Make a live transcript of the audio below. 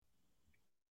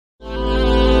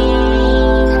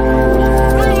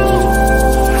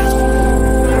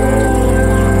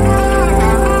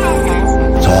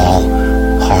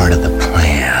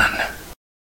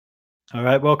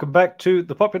welcome back to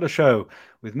The Popular Show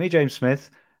with me, James Smith,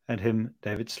 and him,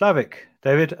 David Slavic.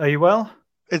 David, are you well?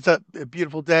 It's a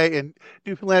beautiful day in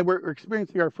Newfoundland. We're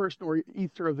experiencing our first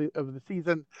nor'easter of the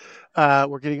season.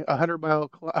 We're getting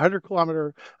 100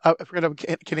 kilometer. I forget I'm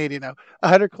Canadian now.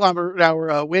 100 kilometer an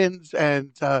hour winds,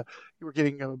 and we're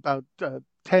getting about 10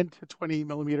 to 20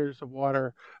 millimeters of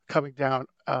water coming down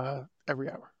every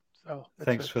hour. So it's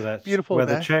Thanks a for that beautiful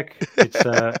weather day. check. It's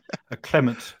a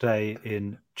clement day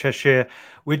in Cheshire.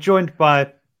 We're joined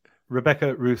by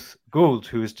Rebecca Ruth Gould,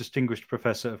 who is Distinguished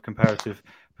Professor of Comparative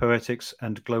Poetics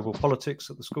and Global Politics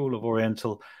at the School of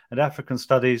Oriental and African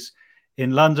Studies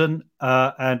in London.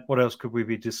 And what else could we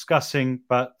be discussing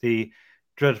but the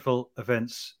dreadful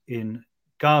events in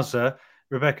Gaza?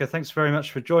 Rebecca, thanks very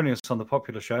much for joining us on The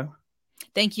Popular Show.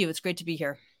 Thank you. It's great to be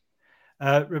here.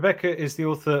 Rebecca is the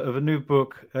author of a new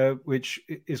book, which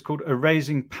is called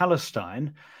Erasing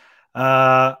Palestine,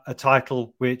 a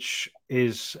title which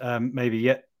is maybe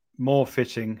yet more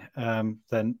fitting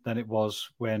than it was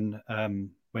when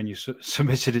you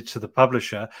submitted it to the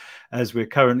publisher, as we're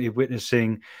currently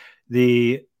witnessing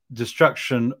the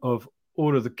destruction of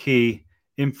all of the key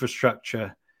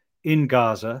infrastructure in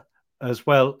Gaza, as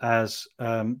well as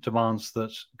demands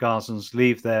that Gazans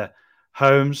leave their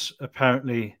homes,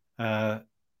 apparently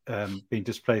being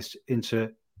displaced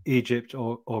into Egypt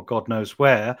or God knows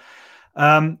where.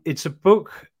 It's a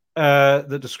book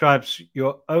that describes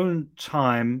your own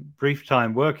brief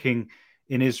time working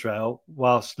in Israel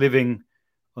whilst living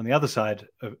on the other side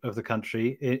of the country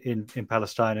in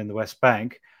Palestine, in the West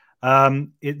Bank.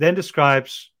 It then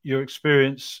describes your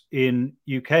experience in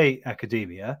UK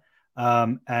academia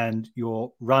and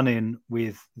your run-in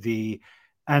with the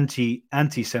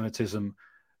anti-Semitism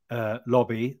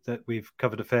lobby that we've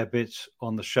covered a fair bit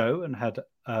on the show and had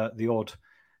the odd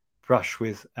brush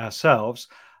with ourselves.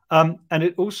 And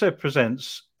it also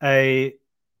presents a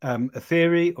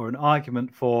theory or an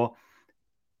argument for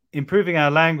improving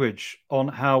our language on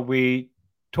how we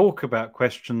talk about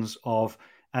questions of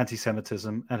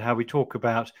anti-Semitism and how we talk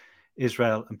about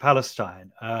Israel and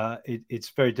Palestine. It's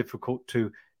very difficult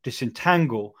to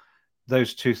disentangle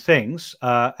those two things,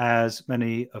 as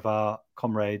many of our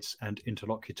comrades and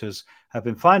interlocutors have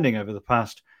been finding over the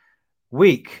past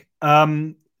week.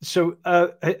 So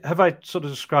have I sort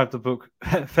of described the book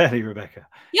fairly, Rebecca?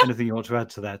 Yeah. Anything you want to add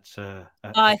to that?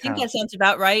 I think that sounds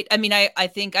about right. I mean, I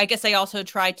guess I also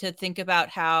try to think about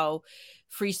how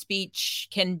free speech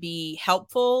can be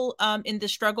helpful in the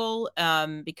struggle,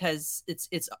 because I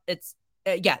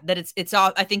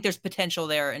think there's potential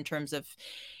there in terms of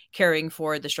caring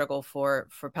for the struggle for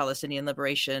Palestinian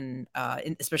liberation,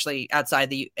 especially outside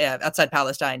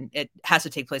Palestine. It has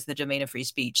to take place in the domain of free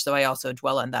speech. So I also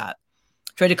dwell on that,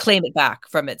 try to claim it back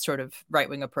from its sort of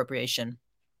right-wing appropriation.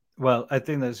 Well, I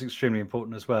think that's extremely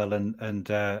important as well,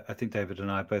 and I think David and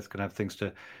I both can have things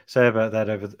to say about that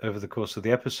over the course of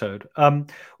the episode.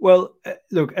 Well,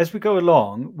 look, as we go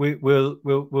along,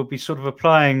 we'll be sort of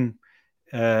applying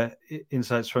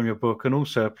insights from your book and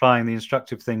also applying the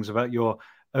instructive things about your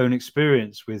own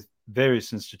experience with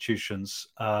various institutions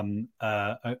over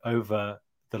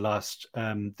the last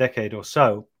decade or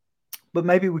so. But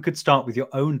maybe we could start with your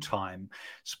own time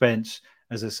spent,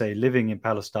 as I say, living in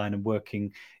Palestine and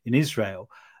working in Israel.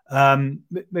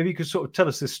 Maybe you could sort of tell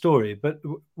us this story. But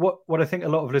what I think a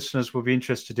lot of listeners will be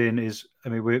interested in is, I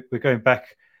mean, we're going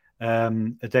back a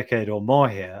decade or more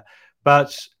here,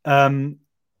 but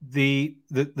the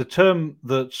term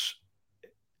that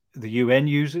the UN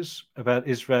uses about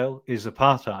Israel is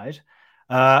apartheid.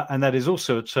 And that is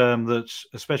also a term that,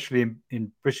 especially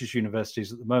in British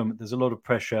universities at the moment, there's a lot of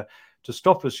pressure to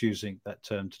stop us using that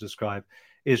term to describe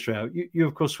Israel. You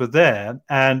of course, were there.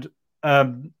 And I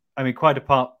mean, quite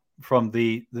apart from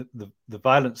the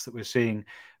violence that we're seeing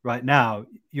right now,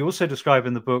 you also describe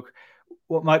in the book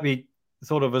what might be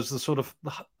thought of as the sort of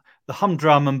the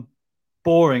humdrum and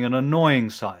boring and annoying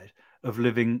side of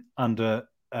living under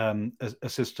a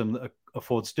system that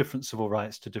affords different civil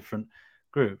rights to different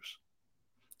groups.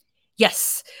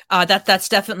 Yes, that's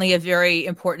definitely a very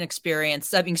important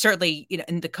experience. I mean, certainly,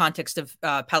 in the context of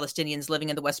Palestinians living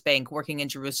in the West Bank, working in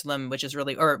Jerusalem, which is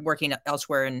really, or working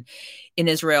elsewhere in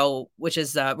Israel, which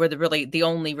is where the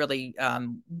only really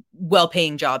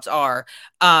well-paying jobs are.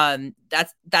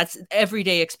 That's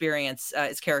everyday experience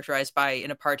is characterized by an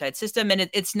apartheid system, and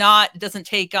it doesn't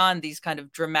take on these kind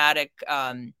of dramatic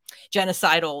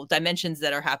genocidal dimensions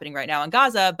that are happening right now in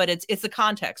Gaza, but it's the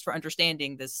context for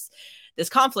understanding this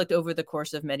conflict over the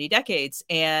course of many decades.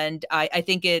 And I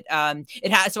think it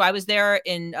has. So I was there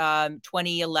in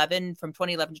 2011, from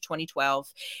 2011 to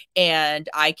 2012, and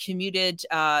I commuted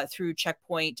through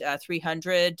checkpoint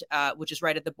 300, which is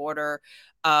right at the border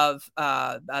of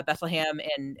Bethlehem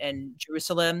and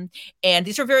Jerusalem. And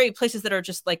these are very places that are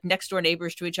just like next door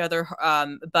neighbors to each other.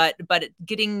 But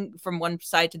getting from one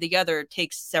side to the other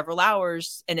takes several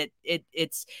hours, and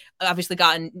it's obviously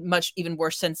gotten much even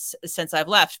worse since I've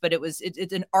left. But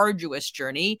it's an arduous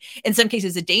journey. In some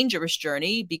cases, a dangerous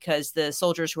journey because the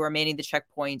soldiers who are manning the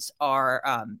checkpoints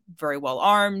are very well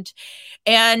armed,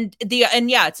 and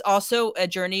yeah, it's also a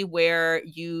journey where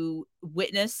you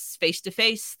witness face to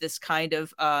face this kind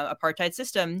of apartheid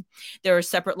system. There are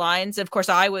separate lines. Of course,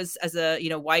 I was, as a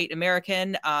white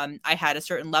American, I had a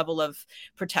certain level of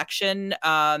protection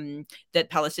that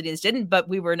Palestinians didn't, but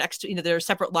we were next to, there are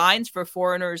separate lines for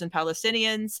foreigners and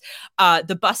Palestinians.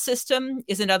 The bus system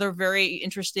is another very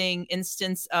interesting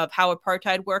instance of how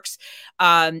apartheid works.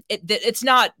 It's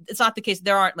not the case.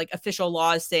 There aren't like official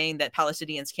laws saying that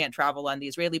Palestinians can't travel on the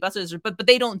Israeli buses, but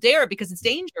they don't dare because it's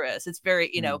dangerous. It's very,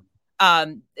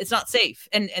 it's not safe.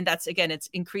 And that's, again, it's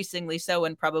increasingly so.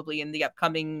 And probably in the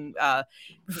upcoming,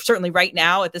 certainly right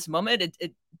now at this moment,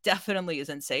 it definitely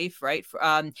isn't safe. Right.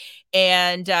 So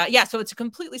it's a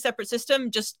completely separate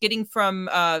system, just getting from,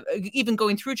 even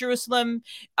going through Jerusalem,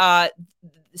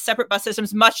 separate bus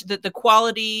systems, the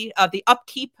quality of the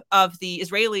upkeep of the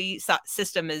Israeli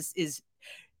system is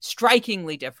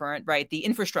strikingly different, right? The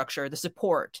infrastructure, the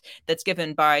support that's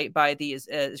given by the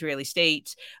Israeli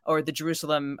state or the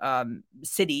Jerusalem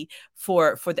city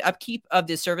for the upkeep of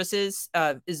the services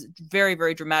is very,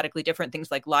 very dramatically different.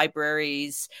 Things like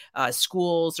libraries,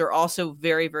 schools are also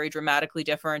very, very dramatically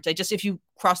different. If you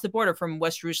cross the border from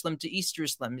West Jerusalem to East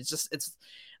Jerusalem, it's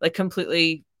like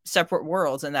completely separate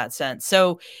worlds in that sense.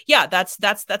 So yeah, that's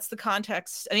the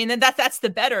context. I mean, and that's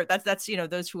the better, that's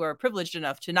those who are privileged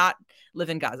enough to not live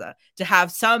in Gaza, to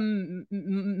have some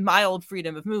mild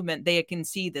freedom of movement, they can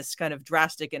see this kind of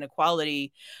drastic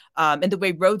inequality, and the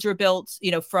way roads are built,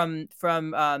 from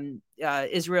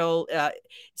Israel,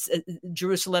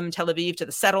 Jerusalem, Tel Aviv, to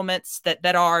the settlements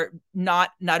that are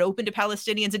not open to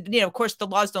Palestinians. And, of course, the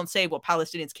laws don't say, well,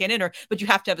 Palestinians can't enter, but you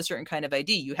have to have a certain kind of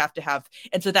ID. You have to have,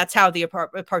 and so that's how the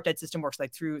apartheid system works,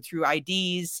 like through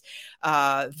IDs,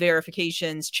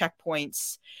 verifications,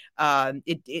 checkpoints.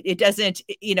 It doesn't,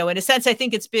 in a sense, I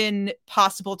think it's been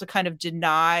possible to kind of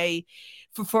deny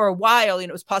for a while,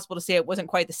 it was possible to say it wasn't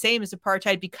quite the same as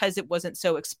apartheid because it wasn't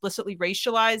so explicitly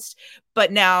racialized.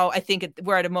 But now I think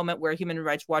we're at a moment where Human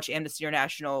Rights Watch, Amnesty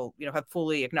International, have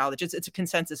fully acknowledged it's a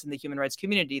consensus in the human rights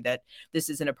community that this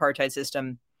is an apartheid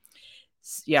system.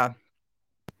 Yeah.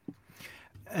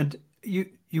 And you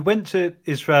went to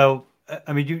Israel.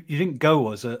 I mean, you didn't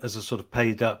go as a sort of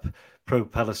paid up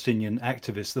pro-Palestinian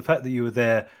activist. The fact that you were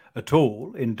there at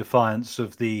all in defiance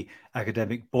of the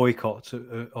academic boycott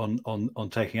on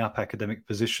taking up academic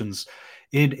positions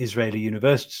in Israeli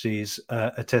universities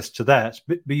attests to that.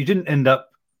 But you didn't end up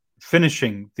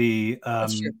finishing the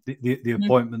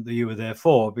appointment that you were there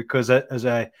for, because as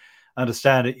I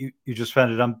understand it, you just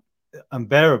found it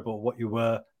unbearable what you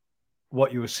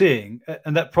were seeing,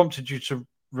 and that prompted you to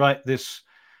write this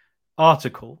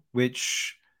article,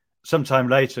 which sometime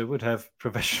later would have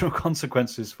professional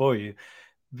consequences for you,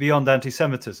 beyond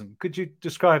anti-Semitism. Could you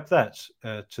describe that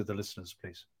to the listeners,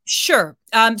 please? Sure.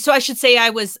 So I should say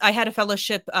I had a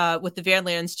fellowship with the Van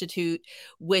Leer Institute,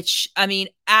 which, I mean,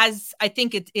 as I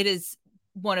think it is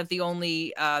one of the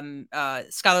only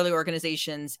scholarly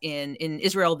organizations in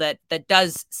Israel that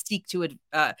does seek to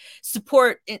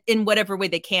support in whatever way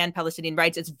they can Palestinian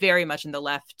rights. It's very much in the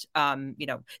left, in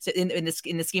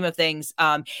the scheme of things.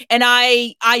 And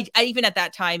I even at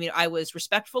that time, I was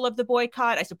respectful of the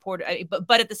boycott. I supported,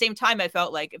 but at the same time, I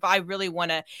felt like if I really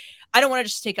want to, I don't want to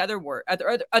just take other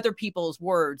people's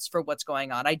words for what's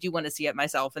going on. I do want to see it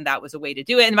myself, and that was a way to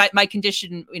do it. And my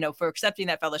condition, for accepting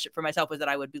that fellowship for myself was that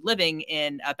I would be living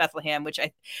in Bethlehem, which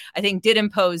I think did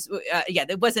impose.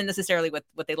 It wasn't necessarily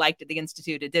what they liked at the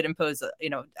Institute. It did impose,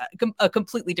 a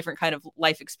completely different kind of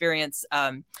life experience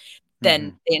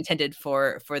than they intended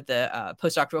for the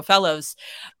postdoctoral fellows.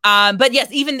 But yes,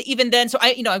 even then, so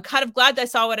I'm kind of glad that I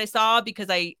saw what I saw, because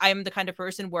I'm the kind of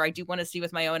person where I do want to see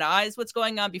with my own eyes what's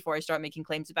going on before I start making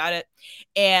claims about it.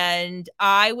 And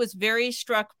I was very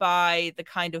struck by the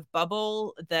kind of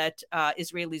bubble that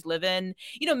Israelis live in.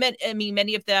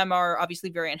 Many of them are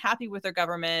obviously very unhappy with their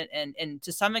government and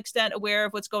to some extent aware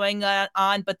of what's going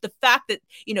on. But the fact that,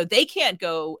 they can't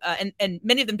go, and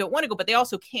many of them don't want to go, but they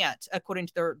also can't, according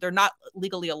to they're not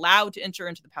legally allowed to enter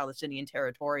into the Palestinian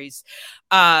territories,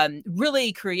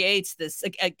 really creates this.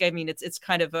 I mean, it's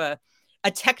kind of a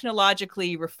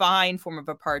technologically refined form of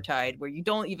apartheid where you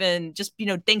don't even just,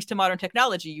 thanks to modern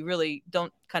technology, you really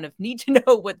don't kind of need to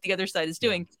know what the other side is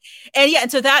doing.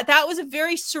 And so that was a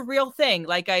very surreal thing.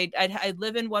 Like I'd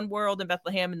live in one world in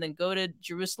Bethlehem and then go to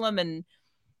Jerusalem, and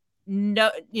no,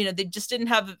 they just didn't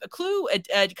have a clue,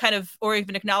 kind of, or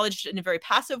even acknowledged in a very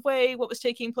passive way what was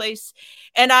taking place.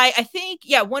 And I think,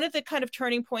 one of the kind of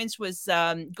turning points was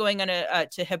going on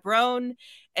to Hebron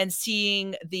and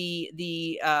seeing the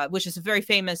which is a very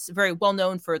famous, very well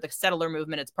known for the settler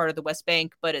movement. It's part of the West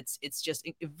Bank, but it's just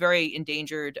a very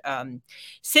endangered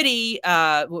city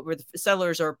where the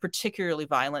settlers are particularly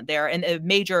violent there. And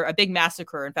a big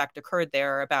massacre, in fact, occurred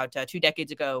there about 2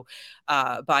 decades ago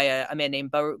by a man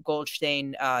named Gould,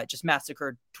 just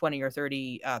massacred 20 or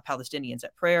 30 Palestinians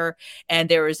at prayer. And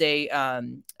there is a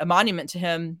monument to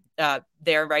him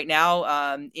there right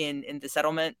now in the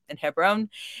settlement in Hebron.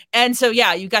 And so,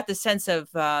 you got the sense of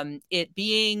it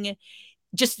being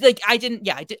just like, I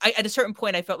at a certain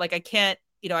point, I felt like I can't,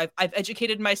 I've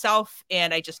educated myself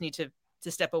and I just need to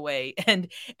step away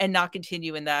and not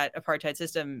continue in that apartheid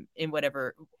system in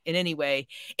any way.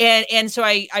 And so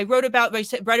I wrote about,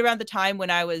 right around the time when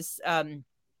I was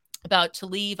about to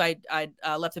leave, I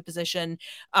left the position.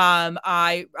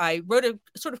 I wrote a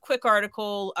sort of quick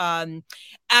article,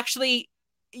 actually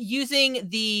using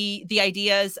the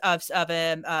ideas of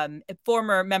a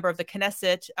former member of the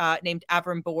Knesset named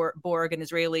Avram Borg, an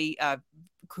Israeli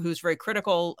who's very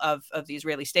critical of the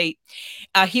Israeli state.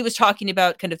 He was talking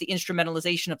about kind of the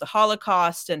instrumentalization of the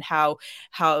Holocaust and how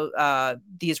the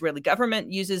Israeli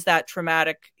government uses that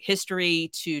traumatic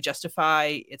history to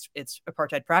justify its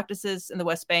apartheid practices in the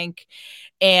West Bank.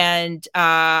 And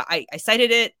I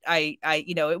cited it.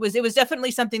 It was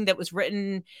definitely something that was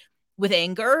written with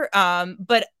anger,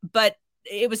 but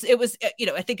it was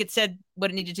I think it said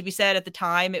what it needed to be said at the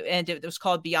time, and it was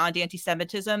called Beyond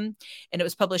Anti-Semitism, and it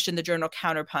was published in the journal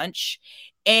Counterpunch.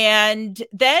 And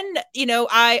then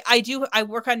I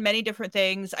work on many different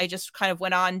things. I just kind of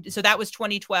went on. So that was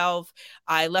 2012.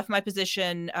 I left my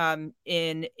position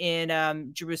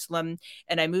in Jerusalem,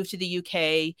 and I moved to the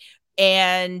UK.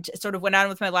 And sort of went on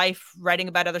with my life writing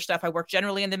about other stuff. I work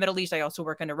generally in the Middle East. I also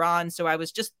work in Iran. So I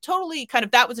was just totally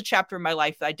that was a chapter in my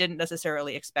life that I didn't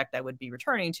necessarily expect I would be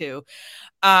returning to.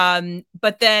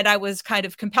 But then I was kind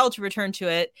of compelled to return to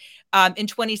it in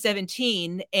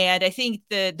 2017. And I think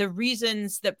the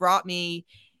reasons that brought me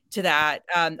to that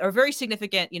are very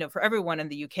significant, for everyone in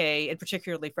the UK, and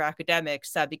particularly for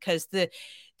academics, because the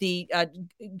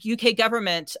UK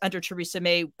government under Theresa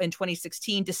May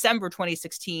in December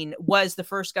 2016, was the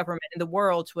first government in the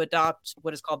world to adopt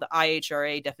what is called the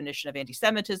IHRA definition of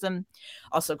anti-Semitism,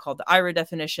 also called the IRA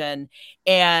definition.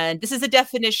 And this is a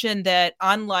definition that,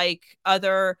 unlike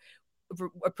other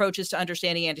approaches to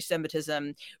understanding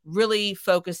anti-Semitism, really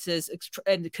focuses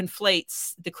and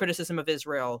conflates the criticism of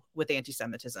Israel with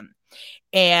anti-Semitism.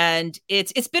 And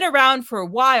it's been around for a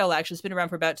while, actually. It's been around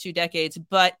for about 2 decades,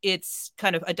 but its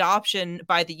kind of adoption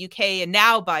by the UK and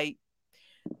now by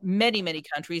many, many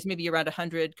countries, maybe around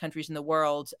 100 countries in the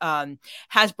world,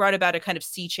 has brought about a kind of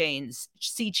sea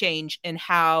change in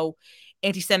how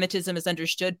anti-Semitism is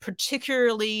understood,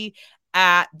 particularly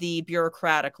at the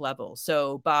bureaucratic level.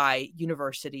 So by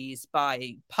universities,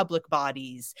 by public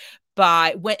bodies,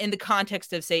 in the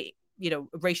context of, say,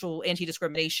 racial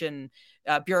anti-discrimination,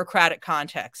 bureaucratic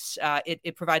context,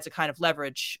 it provides a kind of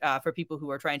leverage for people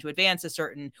who are trying to advance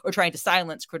or trying to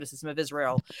silence criticism of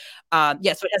Israel. So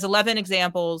it has 11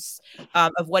 examples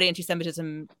of what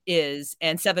anti-Semitism is,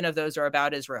 and 7 of those are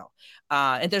about Israel.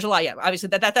 And there's a lot. Obviously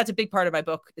that's a big part of my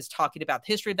book, is talking about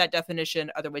the history of that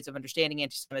definition, other ways of understanding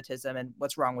anti-Semitism, and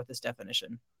what's wrong with this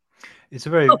definition. It's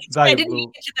a very valuable. I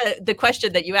didn't get to the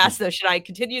question that you asked, though. Should I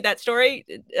continue that story?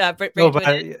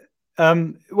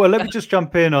 Well, let me just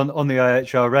jump in on the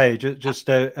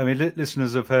IHRA.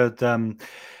 Listeners have heard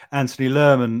Anthony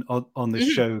Lerman on this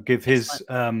show give his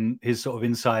sort of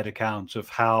inside account of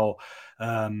how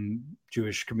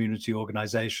Jewish community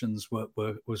organizations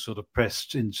were sort of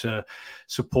pressed into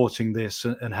supporting this,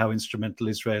 and how instrumental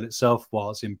Israel itself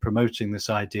was in promoting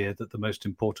this idea that the most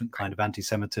important kind of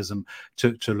anti-Semitism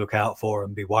to look out for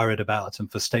and be worried about,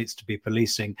 and for states to be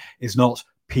policing, is not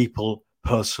people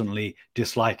personally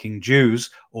disliking Jews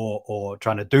or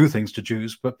trying to do things to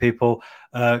Jews, but people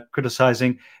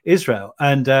criticizing Israel.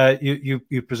 And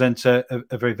you present a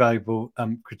very valuable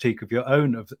critique of your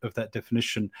own of that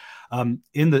definition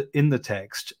in the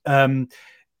text.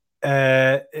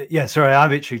 Yeah, sorry,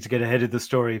 I'm itching to get ahead of the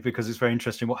story because it's very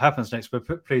interesting what happens next.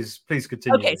 But please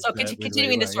continue. Okay, so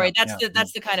continuing the story,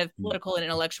 that's the kind of political and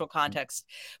intellectual context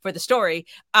for the story,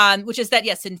 which is that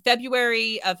yes, in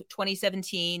February of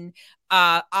 2017,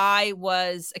 I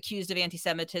was accused of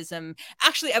anti-Semitism.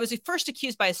 Actually, I was first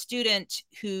accused by a student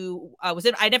who was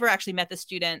in. I never actually met the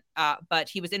student, but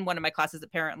he was in one of my classes,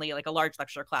 apparently, like a large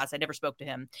lecture class. I never spoke to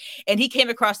him, and he came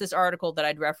across this article that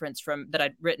I'd referenced that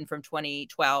I'd written from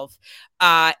 2012,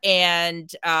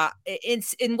 and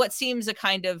in what seems a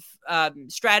kind of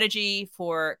strategy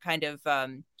for kind of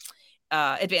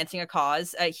advancing a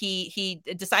cause. He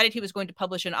decided he was going to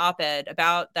publish an op-ed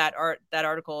about that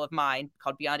article of mine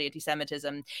called Beyond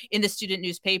Anti-Semitism in the student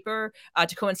newspaper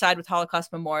to coincide with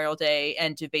Holocaust Memorial Day,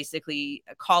 and to basically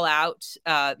call out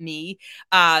me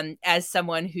as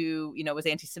someone who, you know, was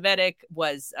anti-Semitic,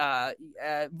 was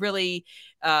really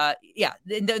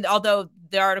although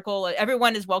the article,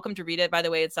 everyone is welcome to read it, by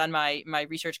the way, it's on my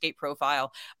ResearchGate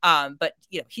profile, but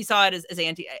you know, he saw it as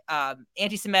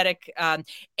anti-Semitic,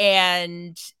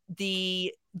 and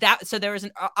so there was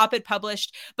an op-ed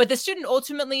published, but the student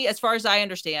ultimately, as far as I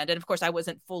understand, and of course I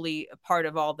wasn't fully a part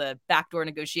of all the backdoor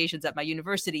negotiations at my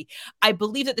university, I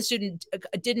believe that the student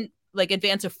didn't like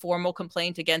advance a formal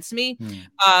complaint against me.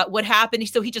 What happened,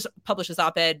 so he just published his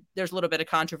op-ed. There's a little bit of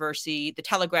controversy. The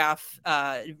Telegraph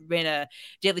Daily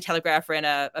Telegraph ran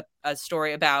a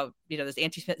story about, you know, this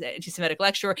anti-Semitic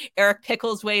lecturer. Eric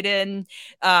Pickles weighed in,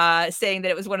 saying that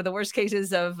it was one of the worst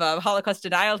cases of Holocaust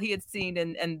denial he had seen,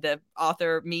 and the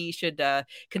author, me, should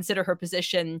consider her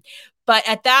position. But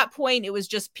at that point, it was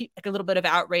just like a little bit of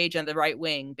outrage on the right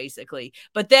wing, basically.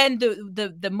 But then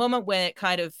the moment when it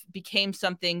kind of became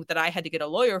something that I had to get a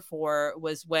lawyer for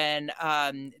was when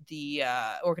the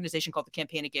organization called the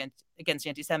Campaign Against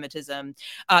Anti-Semitism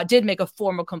did make a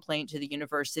formal complaint to the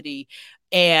university,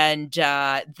 and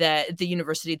the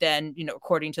university then, you know,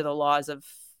 according to the laws of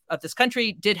this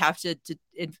country, did have to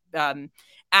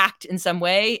act in some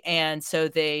way. And so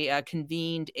they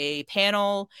convened a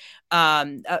panel,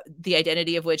 the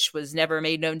identity of which was never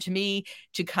made known to me,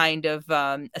 to kind of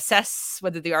assess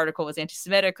whether the article was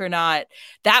anti-Semitic or not.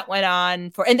 That went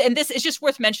on for, and this is just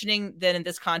worth mentioning that in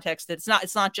this context, that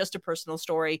it's not just a personal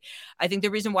story. I think the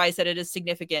reason why is that it is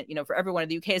significant, you know, for everyone in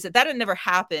the UK, is that had never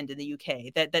happened in the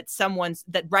UK, that someone's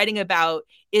writing about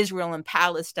Israel and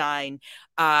Palestine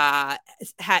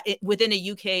within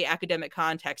a UK academic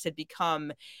context had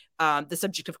become the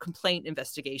subject of complaint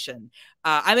investigation.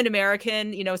 I'm an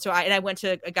American, you know, so I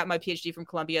got my PhD from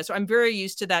Columbia, so I'm very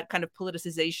used to that kind of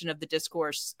politicization of the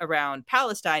discourse around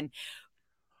Palestine.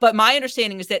 But my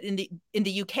understanding is that in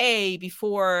the UK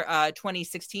before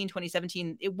 2016,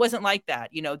 2017, it wasn't like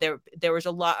that. You know, there was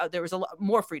a lot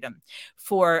more freedom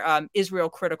for Israel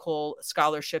critical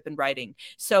scholarship and writing.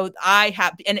 So I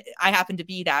happen to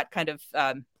be that kind of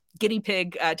guinea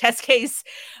pig test case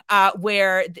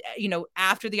where, you know,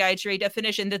 after the IHRA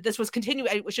definition, that this was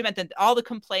continuing, which meant that all the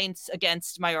complaints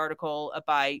against my article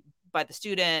by the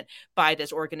student, by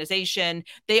this organization,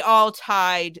 they all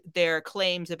tied their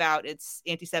claims about its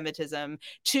anti-Semitism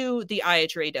to the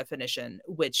IHRA definition,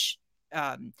 which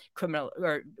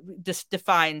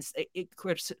defines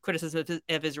criticism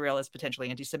of Israel as potentially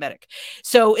anti-Semitic.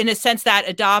 So in a sense, that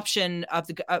adoption of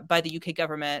by the UK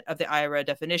government of the IHRA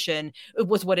definition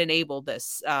was what enabled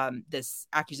this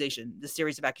accusation, this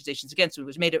series of accusations against me,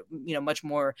 which made it, you know, much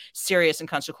more serious and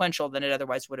consequential than it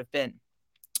otherwise would have been.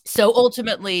 So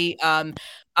ultimately,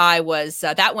 I was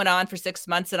that went on for 6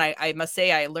 months, and I must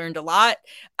say I learned a lot.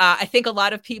 I think a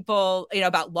lot of people, you know,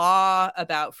 about law,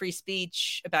 about free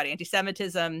speech, about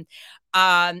anti-Semitism.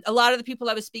 A lot of the people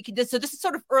I was speaking to, so this is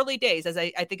sort of early days, as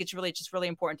I think it's really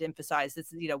important to emphasize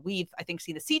this. You know, we've, I think,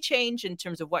 seen a sea change in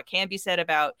terms of what can be said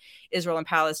about Israel and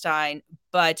Palestine,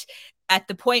 but at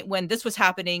the point when this was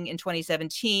happening in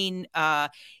 2017, I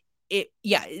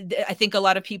think a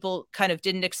lot of people kind of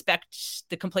didn't expect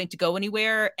the complaint to go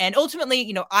anywhere. And ultimately,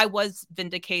 you know, I was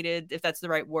vindicated, if that's the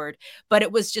right word, but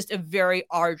it was just a very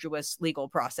arduous legal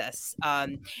process.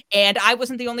 And I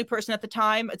wasn't the only person at the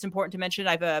time. It's important to mention,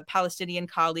 I have a Palestinian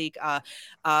colleague,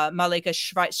 Malika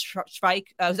Shvaik,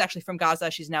 who's actually from Gaza.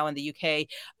 She's now in the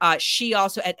UK. She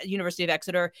also, at University of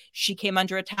Exeter, she came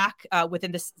under attack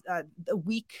within this a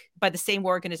week by the same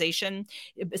organization.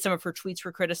 Some of her tweets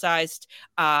were criticized.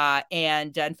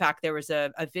 And in fact, there was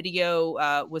a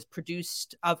video was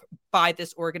produced by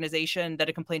this organization that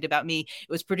had complained about me. It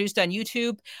was produced on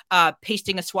YouTube,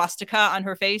 pasting a swastika on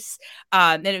her face,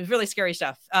 and it was really scary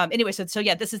stuff. Anyway, so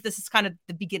yeah, this is kind of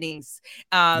the beginnings.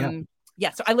 So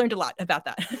I learned a lot about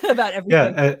that, about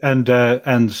everything. Yeah, and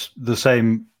the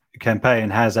same campaign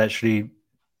has actually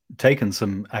taken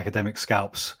some academic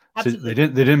scalps Absolutely. So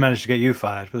they didn't manage to get you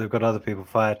fired, but they've got other people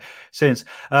fired since.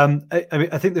 I mean,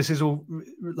 I think this is all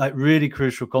like really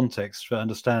crucial context for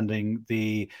understanding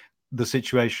the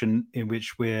situation in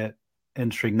which we're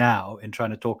entering now, in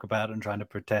trying to talk about and trying to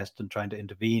protest and trying to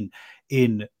intervene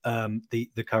in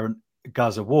the current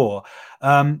Gaza war.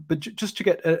 But just to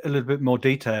get a little bit more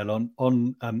detail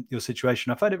on your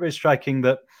situation, I find it very striking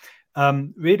that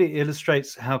really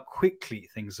illustrates how quickly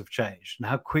things have changed and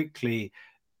how quickly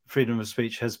freedom of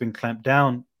speech has been clamped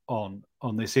down on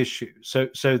this issue.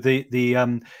 So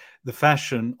the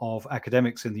fashion of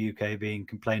academics in the UK being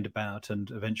complained about and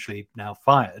eventually now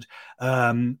fired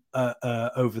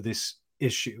over this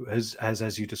issue has,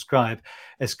 as you describe,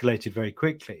 escalated very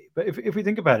quickly. But if we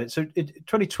think about it, so in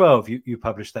 2012 you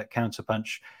published that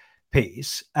Counterpunch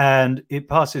piece, and it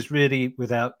passes really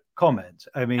without comment.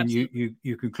 I mean,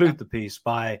 you conclude the piece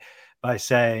by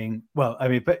saying, well, I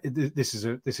mean, but this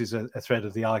is a thread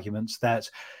of the arguments that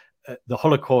the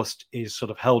Holocaust is sort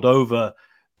of held over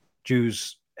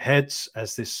Jews' heads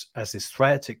as this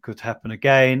threat. It could happen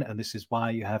again, and this is why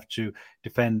you have to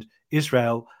defend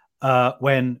Israel.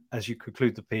 When, as you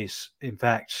conclude the piece, in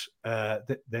fact,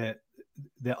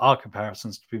 there are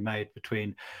comparisons to be made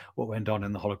between what went on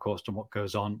in the Holocaust and what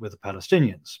goes on with the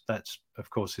Palestinians. That, of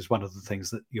course, is one of the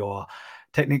things that you're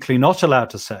technically not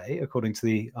allowed to say, according to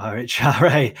the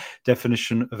IHRA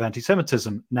definition of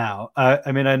anti-Semitism now.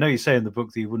 I mean, I know you say in the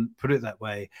book that you wouldn't put it that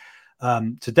way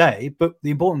today, but the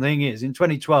important thing is, in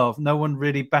 2012, no one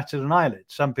really batted an eyelid.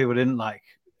 Some people didn't like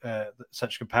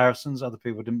such comparisons, other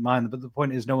people didn't mind them, but the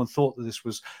point is no one thought that this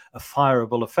was a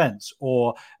fireable offense,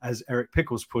 or, as Eric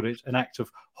Pickles put it, an act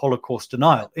of Holocaust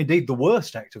denial. Indeed, the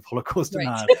worst act of Holocaust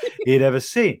denial he'd ever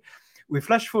seen. We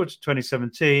flash forward to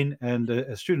 2017, and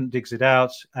a student digs it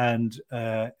out, and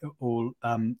all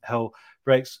hell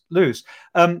breaks loose.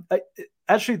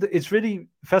 Actually, it's really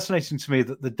fascinating to me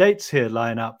that the dates here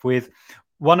line up with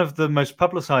one of the most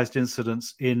publicized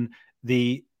incidents in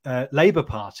the Labour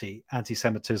Party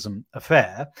anti-Semitism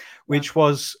affair, which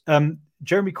was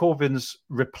Jeremy Corbyn's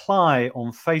reply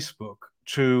on Facebook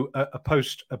to a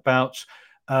post about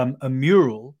a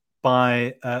mural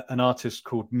by an artist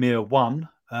called Mir One,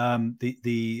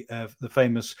 the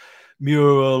famous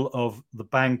mural of the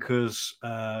bankers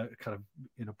kind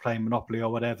of playing Monopoly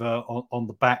or whatever on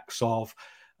the backs of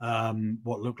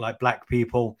what looked like black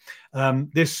people.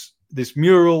 This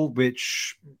mural,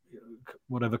 which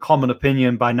whatever common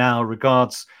opinion by now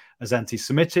regards as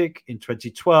anti-Semitic, in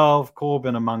 2012,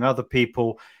 Corbyn, among other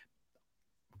people,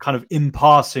 kind of in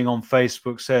passing on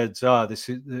Facebook said, this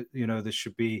is, this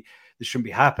shouldn't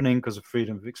be happening because of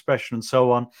freedom of expression and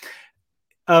so on.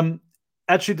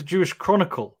 Actually, the Jewish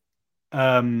Chronicle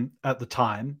at the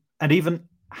time, and even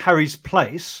Harry's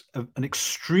Place, an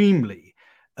extremely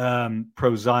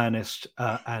pro-Zionist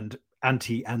and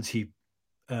anti-war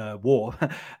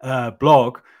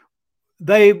blog,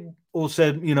 they all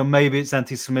said, maybe it's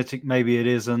anti-Semitic, maybe it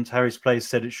isn't. Harry's Place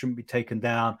said it shouldn't be taken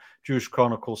down. Jewish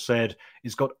Chronicle said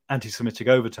it's got anti-Semitic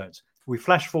overtones. We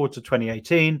flash forward to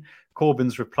 2018,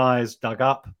 Corbyn's replies dug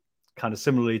up, kind of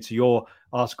similarly to your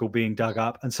article being dug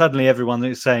up, and suddenly everyone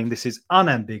is saying this is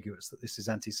unambiguous, that this is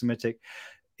anti-Semitic.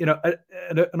 I'm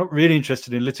not really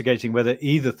interested in litigating whether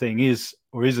either thing is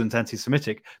or isn't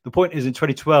anti-Semitic. The point is, in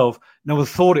 2012, no one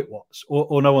thought it was,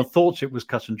 or no one thought it was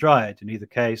cut and dried. In either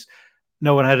case,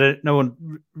 no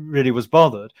one really was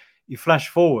bothered. You flash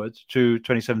forward to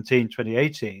 2017,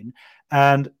 2018,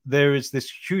 and there is this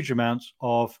huge amount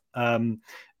of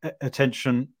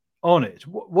attention on it.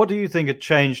 What do you think had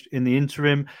changed in the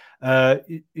interim?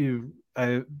 You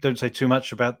don't say too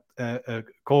much about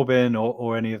Corbyn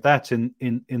or any of that in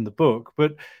the book,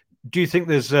 but do you think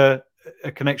there's a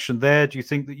connection there? Do you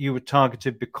think that you were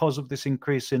targeted because of this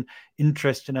increase in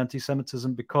interest in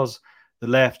anti-Semitism, because the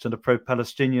left and a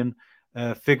pro-Palestinian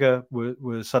figure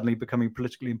were suddenly becoming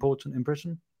politically important in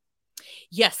Britain?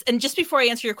 Yes, and just before I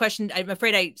answer your question, I'm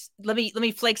afraid let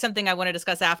me flag something I want to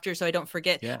discuss after, so I don't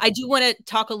forget. Yeah. I do want to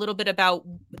talk a little bit about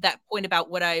that point about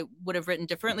what I would have written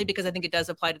differently, because I think it does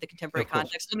apply to the contemporary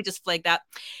context. Let me just flag that.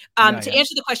 To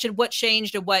answer the question, what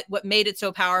changed and what made it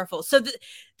so powerful? So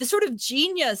the sort of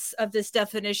genius of this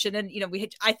definition, and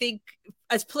I think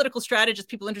as political strategists,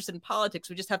 people interested in politics,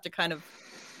 we just have to kind of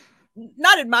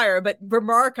not admire, but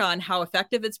remark on how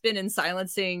effective it's been in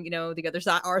silencing, the other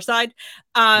side, our side.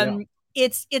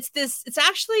 It's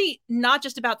actually not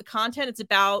just about the content. It's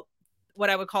about what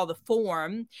I would call the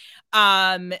form.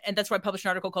 And that's why I published an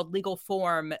article called Legal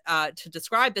Form to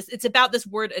describe this. It's about this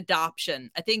word adoption.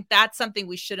 I think that's something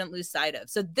we shouldn't lose sight of.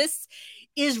 So this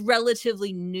is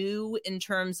relatively new in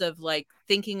terms of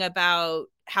thinking about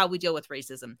how we deal with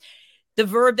racism. The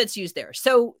verb that's used there.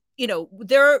 So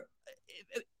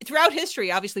throughout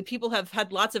history, obviously, people have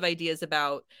had lots of ideas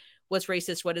about what's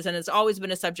racist, what isn't. It's always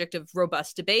been a subject of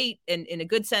robust debate in a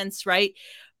good sense, right?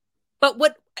 But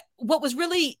what was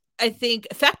really, I think,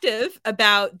 effective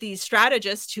about these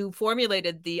strategists who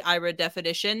formulated the IRA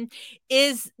definition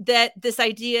is that this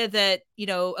idea that,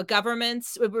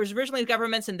 it was originally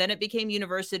governments and then it became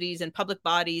universities and public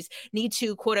bodies need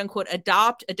to, quote unquote,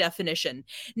 adopt a definition.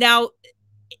 Now,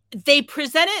 they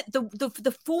present it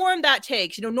the form that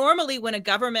takes. Normally when a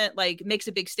government makes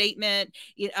a big statement,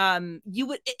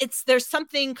 there's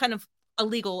something kind of a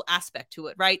legal aspect to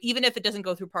it, right? Even if it doesn't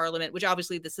go through Parliament, which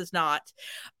obviously this is not,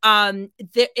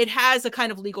 it has a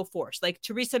kind of legal force. Like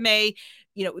Theresa May,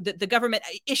 the government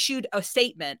issued a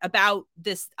statement about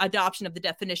this adoption of the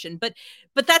definition, but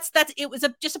it was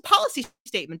just a policy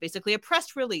statement, basically a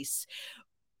press release.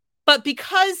 But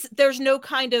because there's no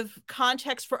kind of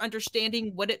context for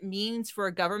understanding what it means for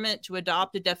a government to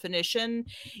adopt a definition,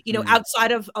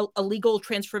 outside of a legal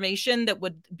transformation that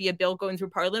would be a bill going through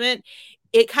Parliament,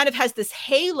 it kind of has this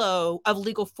halo of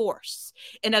legal force.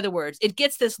 In other words, it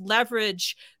gets this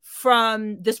leverage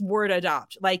from this word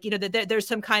adopt, that there's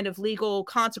some kind of legal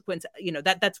consequence,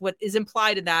 that's what is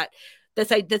implied in that.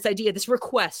 This idea, this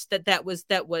request that was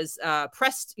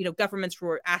pressed, governments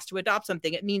were asked to adopt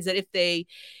something. It means that if they,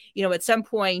 at some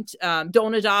point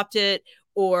don't adopt it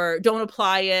or don't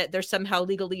apply it, they're somehow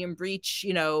legally in breach,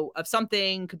 of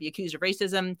something, could be accused of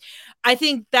racism. I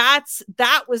think that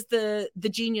was the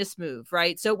genius move,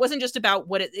 right? So it wasn't just about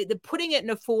putting it in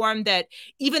a form that,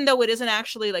 even though it isn't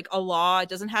actually like a law, it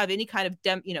doesn't have any kind of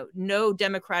no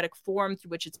democratic form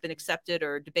through which it's been accepted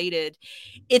or debated,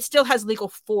 it still has legal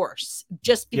force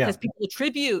just because people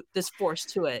attribute this force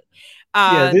to it.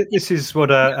 This is what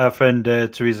our friend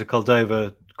Teresa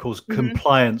Caldova calls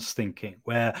compliance thinking,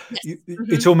 where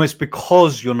it's almost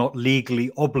because you're not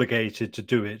legally obligated to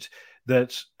do it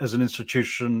that as an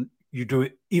institution you do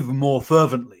it even more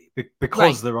fervently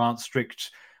because there aren't strict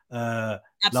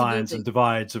lines and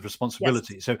divides of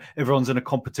responsibility. So everyone's in a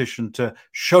competition to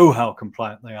show how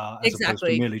compliant they are, as opposed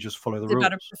to merely just follow the rules.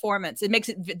 About a performance. It makes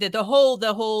it the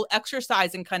whole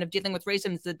exercise in kind of dealing with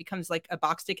racism, it becomes like a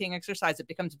box ticking exercise. It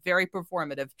becomes very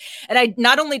performative, and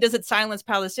not only does it silence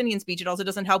Palestinian speech, it also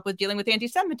doesn't help with dealing with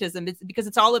anti-Semitism. It's because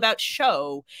it's all about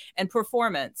show and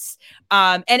performance.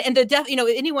 And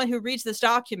anyone who reads this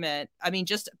document, I mean,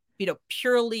 just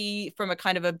purely from a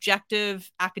kind of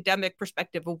objective academic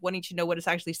perspective of wanting to know what it's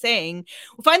actually saying,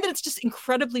 we'll find that it's just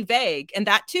incredibly vague. And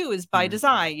that too is by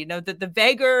design, the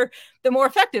vaguer, the more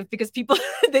effective, because people,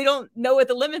 they don't know what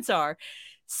the limits are.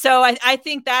 So I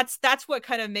think that's what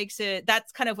kind of makes it,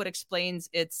 that's kind of what explains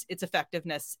its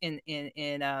effectiveness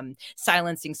in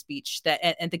silencing speech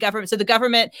and the government. So the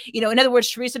government, in other words,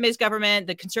 Theresa May's government,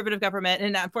 the conservative government,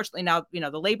 and unfortunately now,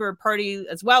 the Labour Party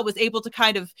as well, was able to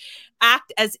kind of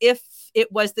act as if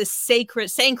it was this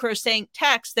sacrosanct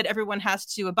text that everyone has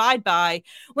to abide by,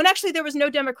 when actually there was no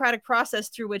democratic process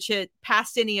through which it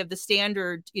passed any of the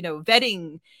standard,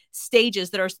 vetting stages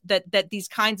that these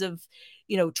kinds of,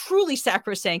 truly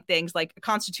sacrosanct things like a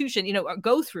constitution,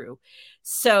 go through.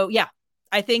 So yeah,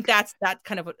 I think that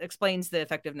kind of explains the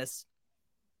effectiveness.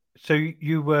 So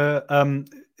you were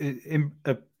in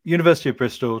University of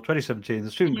Bristol, 2017. The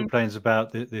student complains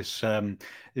about this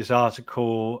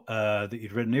article that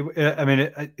you'd written.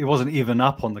 It wasn't even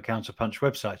up on the Counterpunch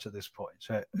website at this point.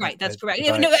 So, right, that's correct.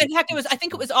 In fact, I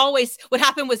think it was always. What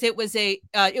happened was it was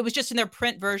just in their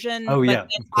print version. Oh yeah,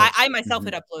 I myself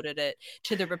had uploaded it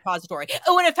to the repository.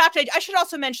 Oh, and in fact, I should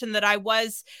also mention that I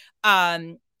was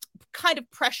kind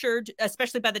of pressured,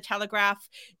 especially by the Telegraph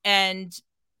and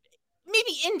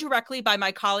maybe indirectly by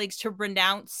my colleagues, to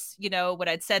renounce, what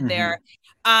I'd said there.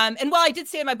 And while I did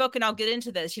say in my book, and I'll get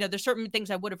into this, there's certain things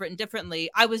I would have written differently,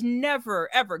 I was never,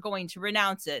 ever going to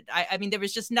renounce it. I mean, there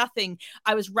was just nothing.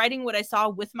 I was writing what I saw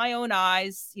with my own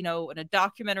eyes, on a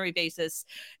documentary basis.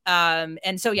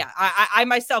 And so, yeah, I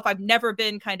myself, I've never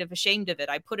been kind of ashamed of it.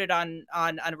 I put it on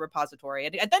a repository.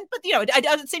 And then, but, at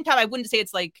the same time, I wouldn't say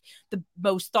it's like the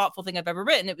most thoughtful thing I've ever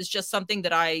written. It was just something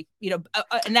that I,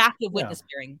 an active witness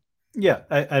bearing. Yeah,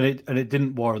 and it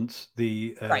didn't warrant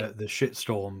the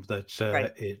shitstorm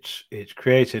that it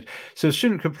created. So a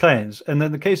student complains, and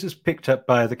then the case is picked up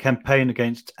by the Campaign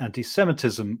Against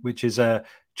Anti-Semitism, which is a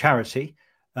charity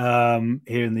here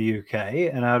in the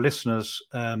UK, and our listeners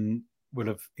will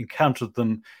have encountered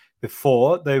them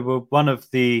before. They were one of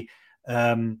the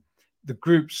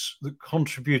groups that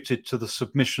contributed to the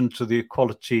submission to the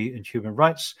Equality and Human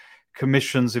Rights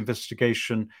Commission's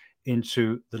investigation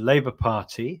into the Labour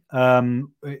Party in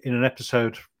an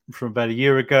episode from about a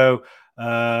year ago,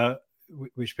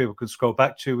 which people can scroll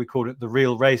back to. We called it The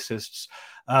Real Racists.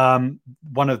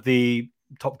 one of the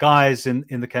top guys in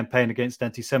the campaign against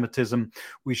anti-Semitism.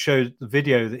 We showed the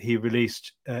video that he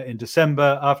released in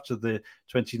December after the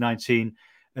 2019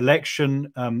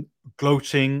 election,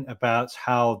 gloating about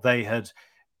how they had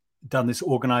done this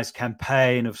organized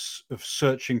campaign of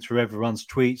searching through everyone's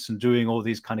tweets and doing all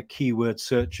these kind of keyword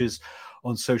searches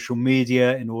on social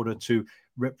media in order to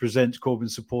represent Corbyn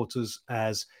supporters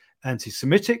as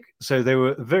anti-Semitic. So they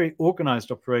were a very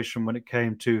organized operation when it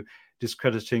came to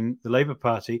discrediting the Labour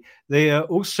Party. They are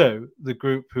also the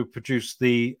group who produced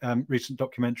the recent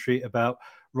documentary about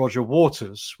Roger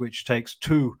Waters, which takes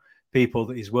two people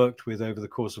that he's worked with over the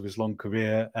course of his long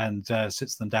career and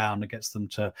sits them down and gets them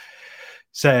to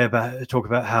talk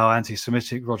about how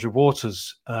anti-Semitic Roger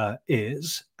Waters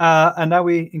is. And now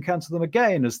we encounter them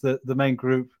again as the main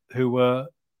group who were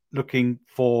looking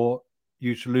for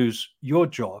you to lose your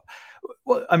job.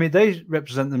 Well, I mean, they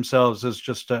represent themselves as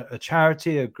just a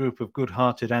charity, a group of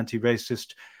good-hearted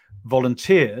anti-racist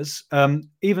volunteers.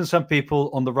 Even some people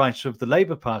on the right of the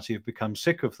Labour Party have become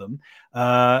sick of them.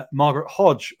 Margaret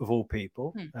Hodge, of all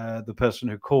people, the person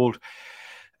who called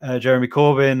Jeremy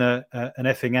Corbyn an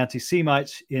effing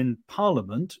anti-Semite in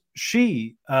Parliament,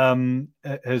 she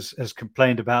has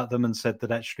complained about them and said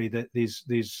that actually that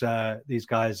these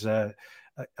guys are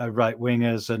right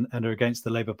wingers and are against the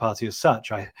Labour Party as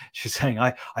such. She's saying,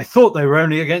 I thought they were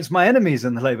only against my enemies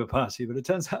in the Labour Party, but it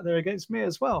turns out they're against me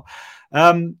as well.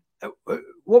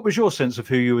 What was your sense of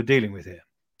who you were dealing with here?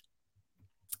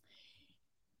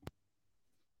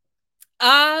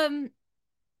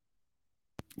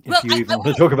 If you even want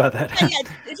to talk about that. Yeah,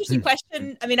 interesting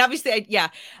question. I mean, obviously,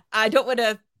 I don't want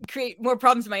to create more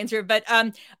problems in my answer, but I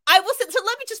will say, so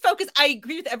let me just focus. I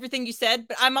agree with everything you said,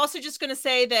 but I'm also just going to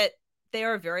say that they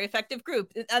are a very effective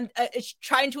group and it's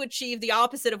trying to achieve the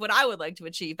opposite of what I would like to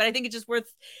achieve. But I think it's just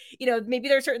worth, maybe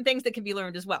there are certain things that can be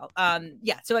learned as well.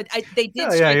 So they did.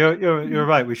 Yeah, you're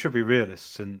right. We should be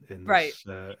realists in right.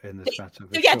 this matter.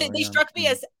 They struck me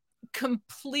as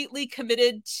completely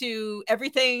committed to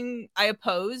everything I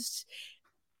opposed.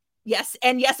 Yes,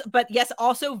 but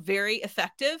also very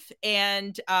effective.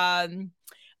 And I'm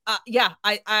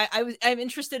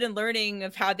interested in learning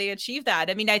of how they achieve that.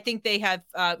 I mean, I think they have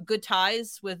good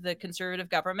ties with the Conservative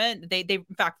government. They in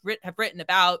fact have written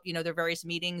about their various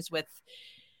meetings with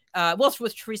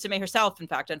with Theresa May herself. In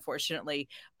fact, unfortunately.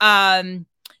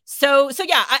 So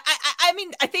yeah, I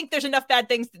mean, I think there's enough bad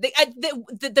things.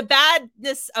 The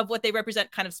badness of what they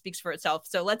represent kind of speaks for itself.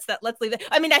 So let's leave that.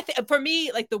 I mean, for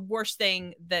me, like the worst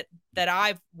thing that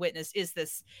I've witnessed is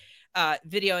this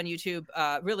video on YouTube,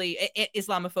 really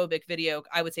Islamophobic video,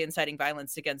 I would say, inciting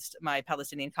violence against my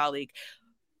Palestinian colleague.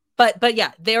 But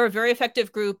yeah, they're a very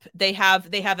effective group. They have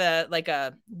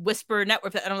a whisper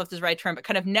network. I don't know if this is the right term, but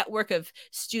kind of network of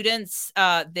students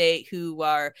who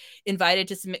are invited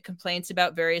to submit complaints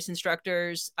about various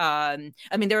instructors. I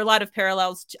mean, there are a lot of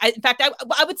parallels. In fact,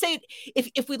 I would say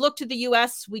if we look to the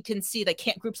U.S., we can see that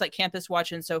groups like Campus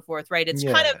Watch and so forth. Right? It's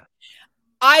kind of.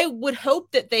 I would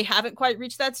hope that they haven't quite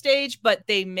reached that stage, but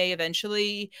they may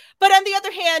eventually. But on the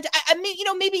other hand, I mean,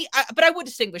 maybe, but I would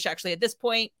distinguish actually at this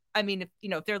point. I mean,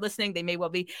 if they're listening, they may well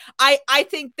be. I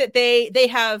think that they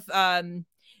have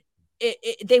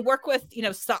they work with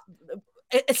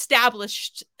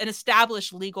established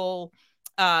legal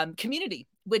community,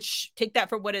 which take that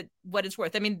for what it's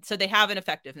worth. I mean, so they have an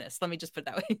effectiveness. Let me just put it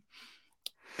that way.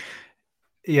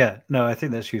 Yeah, no, I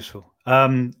think that's useful. I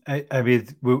mean,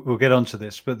 we'll get onto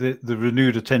this, but the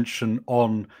renewed attention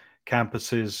on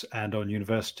campuses and on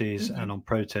universities and on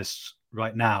protests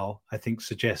right now, I think,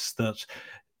 suggests that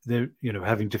they're,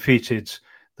 having defeated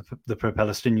the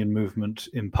pro-Palestinian movement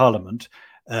in Parliament,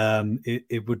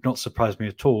 it would not surprise me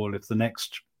at all if the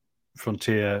next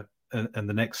frontier and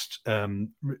the next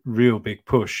real big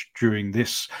push during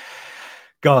this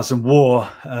Gaza war,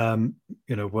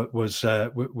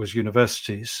 was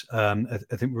universities. I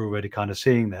think we're already kind of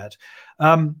seeing that.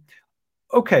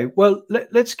 Okay, well,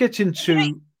 let's get into.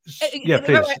 Please.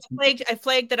 I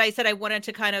flagged that I said I wanted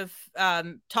to kind of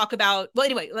talk about. Well,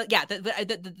 anyway, yeah,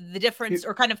 the difference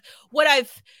or kind of what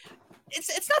I've.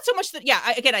 It's not so much that. Yeah,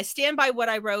 I stand by what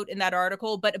I wrote in that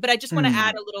article, but I just want to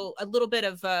add a little bit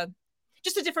of.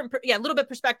 Just a different, a little bit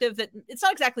perspective that it's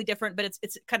not exactly different, but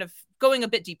it's kind of going a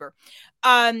bit deeper.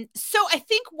 So I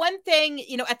think one thing,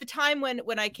 at the time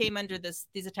when I came under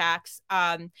these attacks,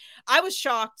 I was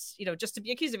shocked, just to be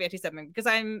accused of anti-Semitism because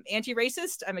I'm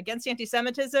anti-racist. I'm against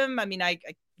anti-Semitism. I mean, I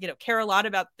care a lot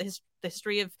about the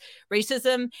history of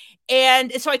racism.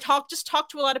 And so I talked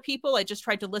to a lot of people. I just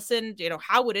tried to listen,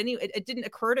 how would it didn't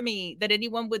occur to me that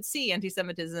anyone would see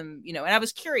anti-Semitism, and I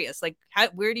was curious, like,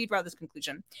 where do you draw this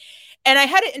conclusion? And I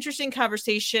had an interesting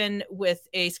conversation with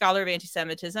a scholar of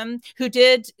anti-Semitism who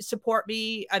did support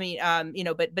me. I mean,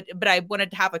 but I wanted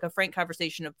to have like a frank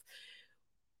conversation of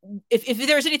if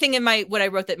there was anything in what I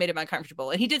wrote that made him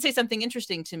uncomfortable. And he did say something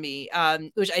interesting to me,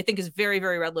 which I think is very,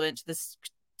 very relevant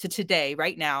to today,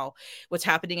 right now, what's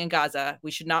happening in Gaza. We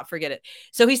should not forget it.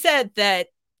 So he said that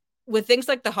with things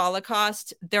like the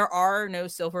Holocaust, there are no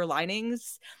silver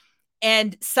linings.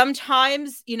 And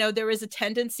sometimes, there is a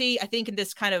tendency, I think, in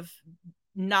this kind of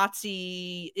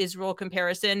Nazi Israel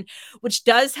comparison, which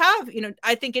does have,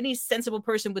 I think any sensible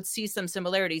person would see some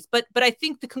similarities. But I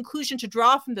think the conclusion to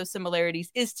draw from those similarities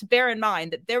is to bear in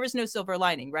mind that there is no silver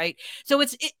lining, right? So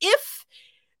if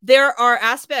there are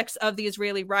aspects of the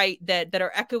Israeli right that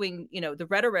are echoing, the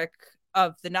rhetoric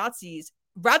of the Nazis,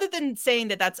 rather than saying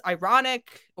that that's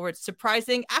ironic or it's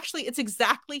surprising, actually, it's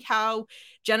exactly how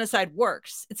genocide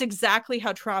works. It's exactly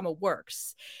how trauma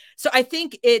works. So I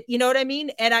think you know what I mean?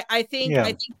 And I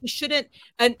think we shouldn't,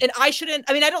 and I shouldn't,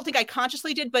 I mean, I don't think I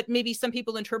consciously did, but maybe some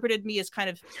people interpreted me as kind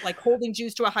of like holding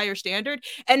Jews to a higher standard.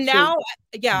 And now,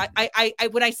 I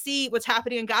when I see what's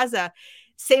happening in Gaza,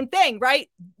 same thing, right?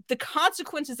 The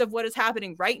consequences of what is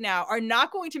happening right now are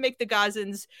not going to make the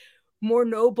Gazans more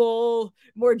noble,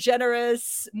 more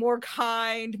generous, more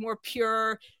kind, more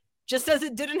pure, just as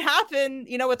it didn't happen,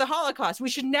 with the Holocaust. We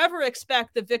should never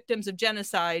expect the victims of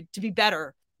genocide to be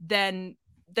better than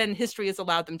history has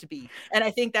allowed them to be. And I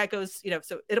think that goes,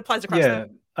 so it applies across. Yeah.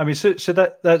 I mean, so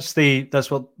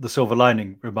that's what the silver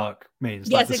lining remark means.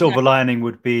 Yes, like the silver lining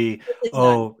would be,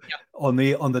 on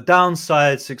the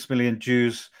downside, 6 million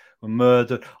Jews were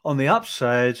murdered. On the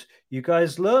upside, you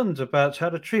guys learned about how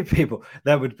to treat people.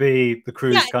 That would be the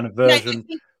cruise kind of version.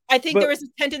 I think there is a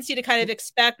tendency to kind of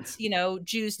expect,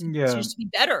 Jews to be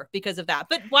better because of that.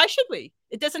 But why should we?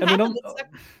 It doesn't happen.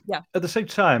 At the same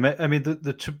time, I mean,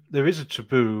 there is a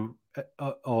taboo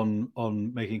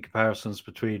on making comparisons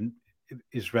between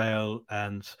Israel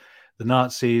and the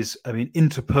Nazis. I mean,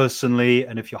 interpersonally,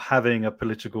 and if you're having a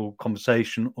political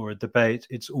conversation or a debate,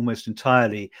 it's almost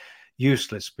entirely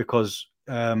useless because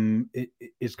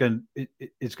it's going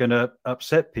to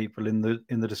upset people in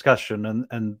the discussion,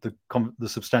 and the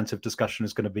substantive discussion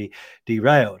is going to be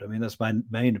derailed. I mean, that's my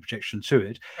main objection to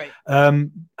it. Right.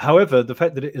 However, the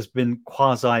fact that it has been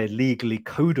quasi legally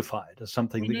codified as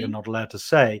something that you're not allowed to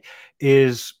say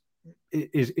is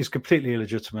completely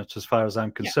illegitimate as far as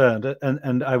I'm concerned.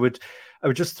 And I would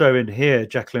just throw in here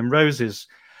Jacqueline Rose's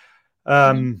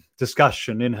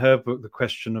discussion in her book, The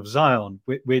Question of Zion,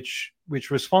 which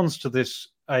responds to this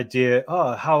idea.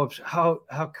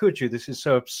 How could you? This is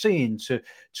so obscene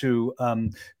to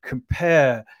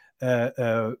compare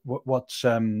what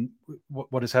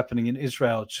is happening in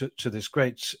Israel to this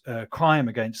great crime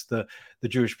against the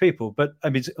Jewish people. But I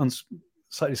mean, on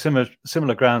slightly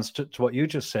similar grounds to what you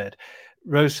just said,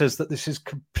 Rose says that this is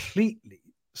completely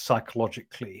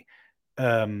psychologically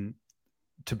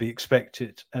to be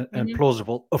expected and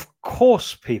plausible. Of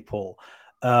course, people,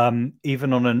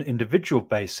 even on an individual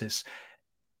basis,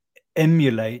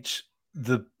 emulate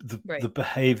the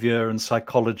behavior and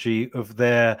psychology of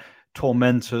their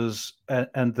tormentors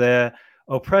and their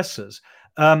oppressors.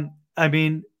 I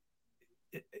mean,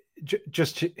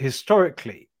 just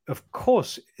historically, of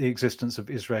course, the existence of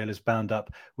Israel is bound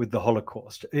up with the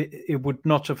Holocaust. It would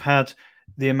not have had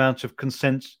the amount of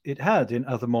consent it had in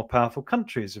other more powerful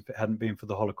countries if it hadn't been for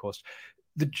the Holocaust.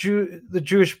 The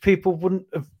Jewish people wouldn't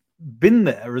have been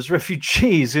there as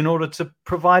refugees in order to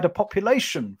provide a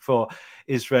population for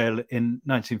Israel in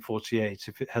 1948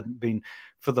 if it hadn't been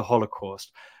for the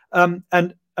Holocaust. And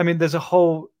I mean, there's a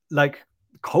whole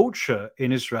culture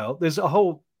in Israel. There's a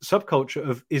whole subculture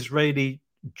of Israeli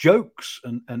jokes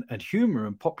and humor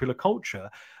and popular culture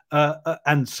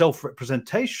and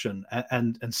self-representation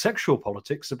and sexual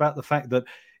politics about the fact that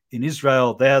in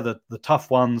Israel they're the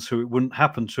tough ones who it wouldn't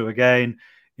happen to again.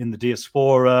 In the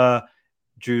diaspora,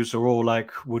 Jews are all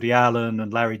like Woody Allen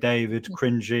and Larry David,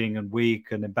 cringing and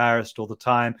weak and embarrassed all the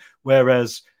time,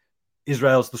 whereas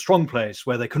Israel's the strong place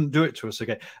where they couldn't do it to us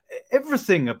again.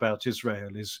 Everything about Israel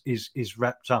is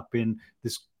wrapped up in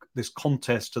this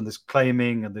contest and this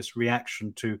claiming and this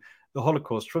reaction to the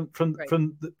Holocaust, from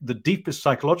the deepest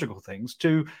psychological things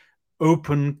to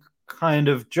open kind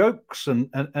of jokes and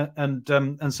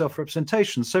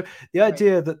self-representation. So the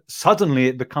idea that suddenly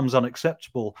it becomes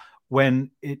unacceptable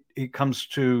when it comes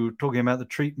to talking about the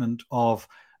treatment of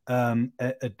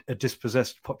a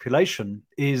dispossessed population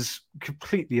is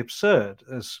completely absurd,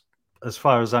 as as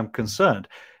far as I'm concerned.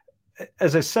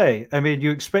 As I say, I mean,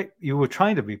 you were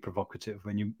trying to be provocative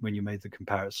when you made the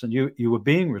comparison. You were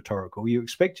being rhetorical. You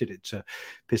expected it to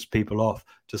piss people off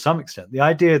to some extent. The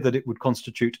idea that it would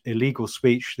constitute illegal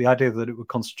speech, the idea that it would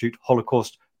constitute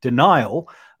Holocaust denial.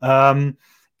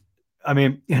 I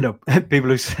mean, people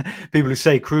who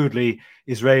say crudely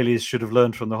Israelis should have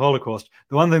learned from the Holocaust.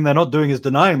 The one thing they're not doing is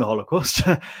denying the Holocaust.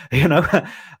 It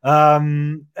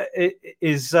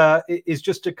is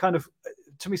just a kind of,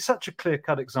 to me, such a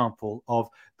clear-cut example of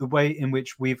the way in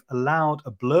which we've allowed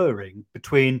a blurring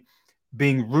between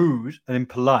being rude and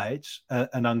impolite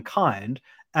and unkind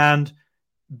and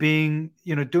being,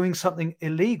 doing something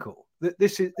illegal.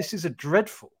 This is a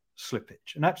dreadful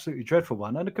slippage, an absolutely dreadful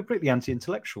one, and a completely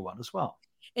anti-intellectual one as well.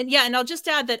 And I'll just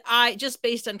add that I, just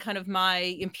based on kind of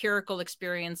my empirical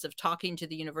experience of talking to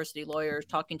the university lawyers,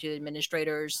 talking to the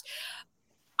administrators,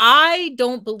 I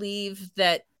don't believe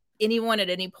that anyone at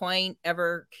any point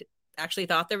ever actually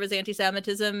thought there was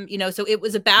anti-Semitism, so it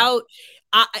was about,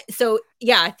 I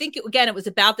think it was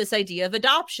about this idea of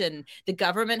adoption. The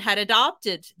government had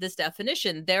adopted this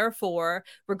definition. Therefore,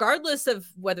 regardless of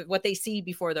what they see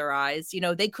before their eyes,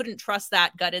 they couldn't trust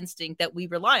that gut instinct that we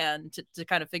rely on to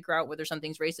kind of figure out whether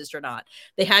something's racist or not.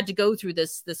 They had to go through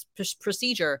this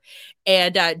procedure.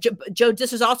 And Joe,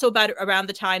 this was also about around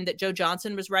the time that Joe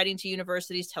Johnson was writing to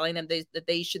universities, telling them that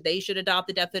they should adopt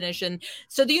the definition.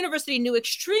 So the university knew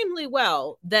extremely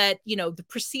well that, the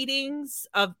proceedings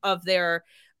of their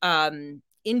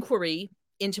inquiry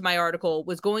into my article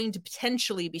was going to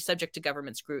potentially be subject to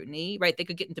government scrutiny, right? They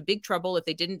could get into big trouble if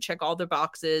they didn't check all their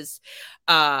boxes,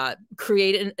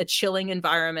 create a chilling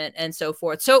environment and so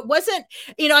forth. So it wasn't,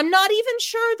 I'm not even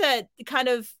sure that kind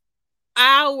of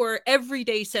our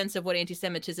everyday sense of what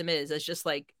anti-Semitism is just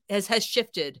like has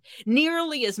shifted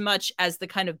nearly as much as the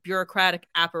kind of bureaucratic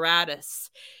apparatus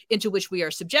into which we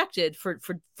are subjected for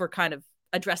kind of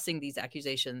addressing these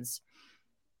accusations.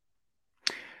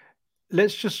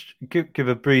 Let's just give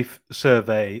a brief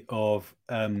survey of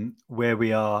where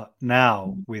we are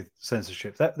now with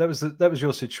censorship. That was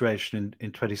your situation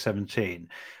in 2017.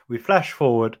 We flash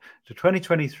forward to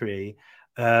 2023.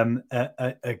 An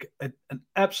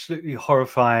absolutely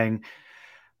horrifying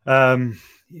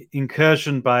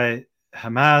incursion by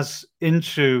Hamas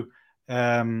into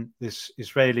this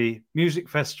Israeli music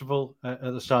festival at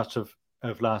the start of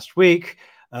last week.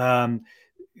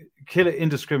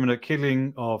 Indiscriminate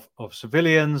killing of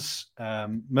civilians,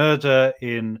 murder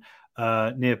in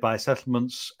nearby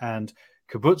settlements and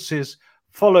kibbutzes,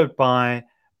 followed by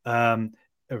a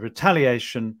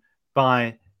retaliation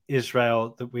by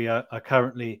Israel that we are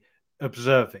currently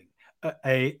observing.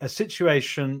 A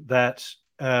situation that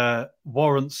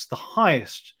warrants the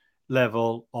highest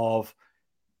level of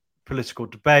political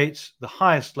debate, the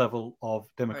highest level of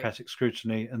democratic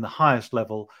scrutiny, and the highest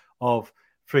level of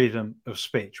freedom of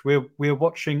speech. We're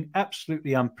watching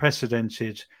absolutely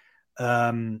unprecedented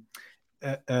acts.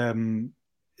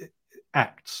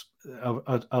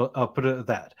 I'll put it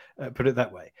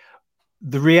that way.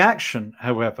 The reaction,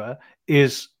 however,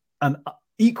 is an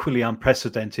equally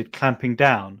unprecedented clamping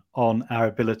down on our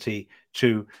ability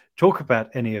to talk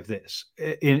about any of this.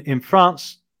 In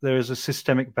France, there is a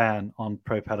systemic ban on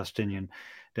pro-Palestinian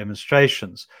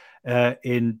demonstrations.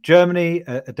 In Germany,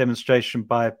 a demonstration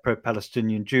by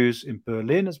pro-Palestinian Jews in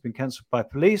Berlin has been cancelled by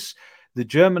police. The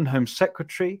German Home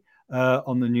Secretary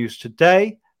on the news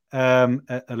today,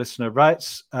 a listener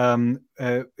writes, said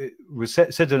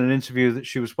in an interview that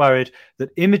she was worried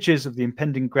that images of the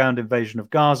impending ground invasion of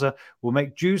Gaza will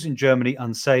make Jews in Germany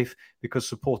unsafe because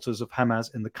supporters of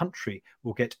Hamas in the country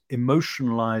will get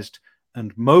emotionalized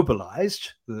and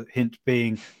mobilized. The hint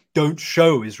being, don't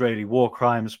show Israeli war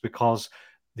crimes because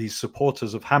these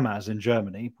supporters of Hamas in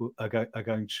Germany are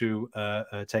going to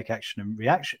take action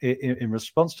in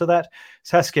response to that.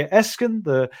 Saskia Esken,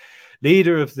 the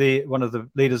one of the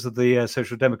leaders of the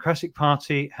Social Democratic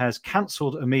Party, has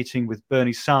cancelled a meeting with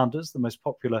Bernie Sanders, the most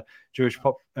popular Jewish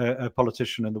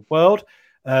politician in the world,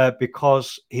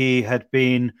 because he had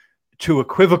been too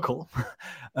equivocal.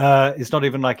 It's not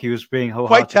even like he was being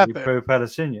wholeheartedly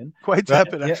pro-Palestinian. Quite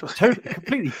tepid, actually.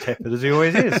 Completely tepid, as he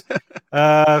always is.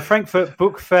 Frankfurt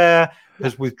Book Fair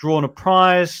has withdrawn a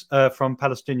prize from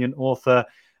Palestinian author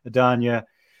Adania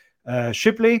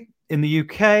Shibli. In the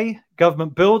UK,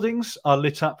 government buildings are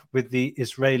lit up with the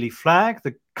Israeli flag.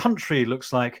 The country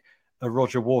looks like a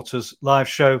Roger Waters live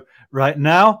show right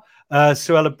now.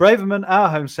 Suella Braverman, our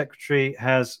Home Secretary,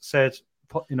 has said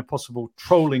in a possible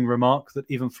trolling remark that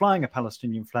even flying a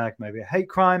Palestinian flag may be a hate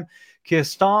crime. Keir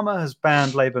Starmer has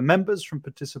banned Labour members from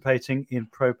participating in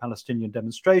pro-Palestinian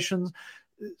demonstrations.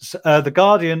 The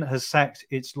Guardian has sacked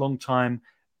its longtime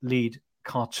lead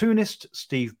cartoonist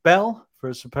Steve Bell for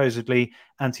a supposedly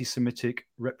anti-Semitic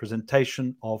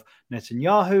representation of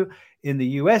Netanyahu. In the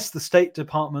US, the State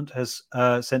Department has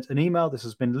sent an email, this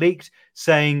has been leaked,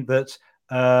 saying that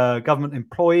government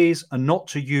employees are not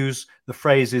to use the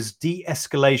phrases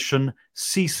de-escalation,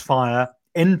 ceasefire,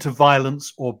 end to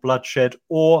violence or bloodshed,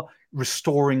 or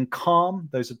restoring calm.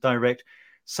 Those are direct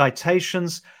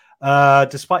citations.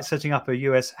 Despite setting up a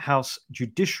US House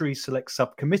Judiciary Select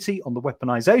Subcommittee on the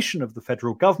weaponization of the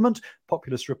federal government,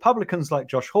 populist Republicans like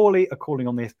Josh Hawley are calling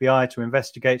on the FBI to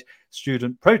investigate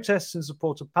student protests in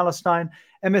support of Palestine.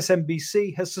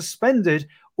 MSNBC has suspended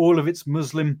all of its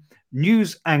Muslim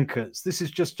news anchors. This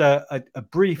is just a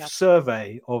brief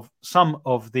survey of some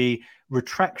of the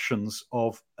retractions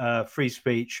of free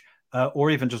speech or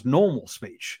even just normal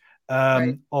speech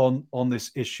on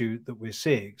this issue that we're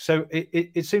seeing. So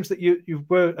it seems that you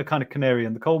were a kind of canary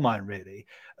in the coal mine, really,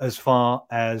 as far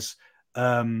as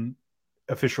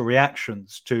official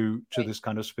reactions to this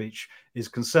kind of speech is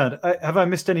concerned. Have I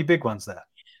missed any big ones there?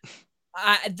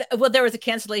 Well, there was a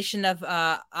cancellation of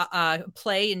a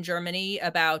play in Germany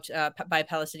about by a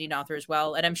Palestinian author as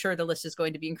well, and I'm sure the list is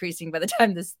going to be increasing by the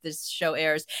time this show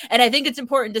airs. And I think it's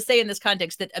important to say in this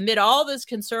context that amid all this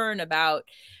concern about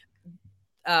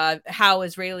how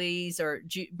Israelis or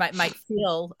might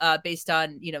feel based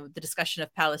on the discussion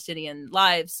of Palestinian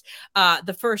lives,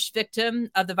 the first victim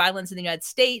of the violence in the United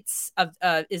States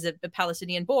is a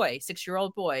Palestinian boy,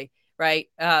 6-year-old boy, right?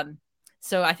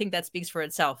 So I think that speaks for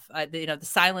itself. The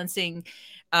silencing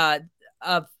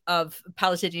of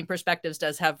Palestinian perspectives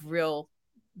does have real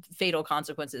fatal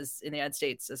consequences in the United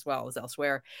States as well as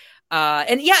elsewhere.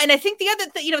 And I think the other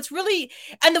thing, it's really,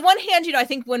 on the one hand, I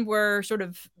think when we're sort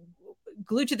of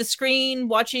glued to the screen,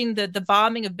 watching the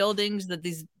bombing of buildings,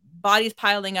 these bodies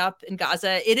piling up in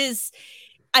Gaza, it is,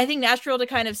 I think, natural to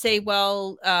kind of say,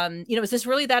 well, is this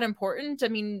really that important? I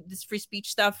mean, this free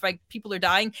speech stuff, like, people are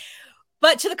dying.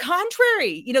 But to the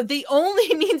contrary, the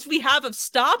only means we have of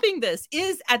stopping this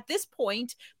is, at this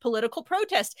point, political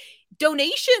protest.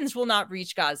 Donations will not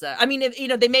reach Gaza. I mean,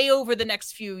 they may over the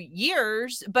next few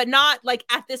years, but not like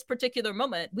at this particular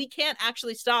moment. We can't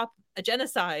actually stop a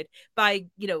genocide by,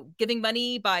 giving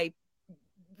money, by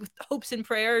hopes and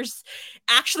prayers.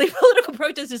 Actually, political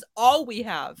protest is all we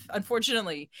have,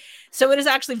 unfortunately. So it is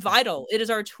actually vital. It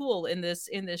is our tool in this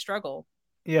struggle.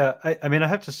 Yeah, I mean, I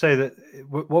have to say that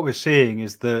what we're seeing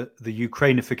is the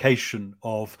Ukrainification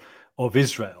of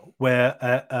Israel, where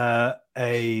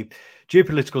a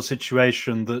geopolitical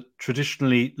situation that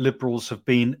traditionally liberals have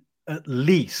been at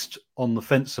least on the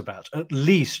fence about. At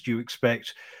least you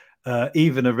expect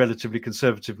even a relatively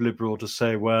conservative liberal to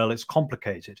say, well, it's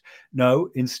complicated. No,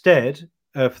 instead,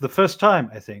 for the first time,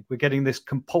 I think, we're getting this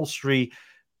compulsory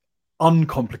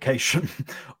uncomplication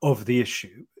of the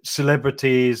issue.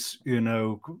 Celebrities,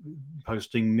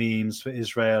 posting memes for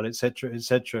Israel,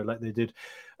 etc., like they did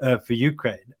for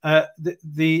Ukraine.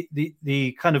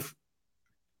 The kind of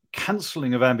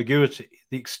cancelling of ambiguity,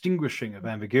 the extinguishing of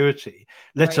ambiguity,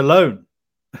 let alone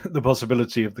the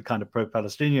possibility of the kind of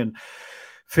pro-Palestinian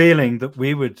feeling that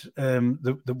we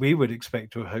would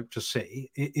expect or hope to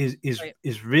see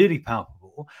is really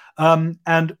palpable.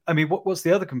 And I mean, what's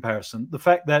the other comparison? The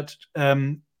fact that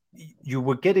you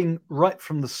were getting right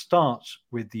from the start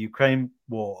with the Ukraine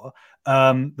war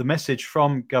the message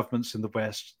from governments in the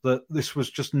West that this was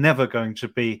just never going to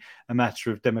be a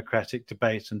matter of democratic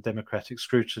debate and democratic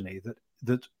scrutiny,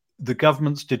 that the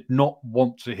governments did not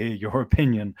want to hear your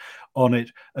opinion on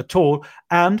it at all.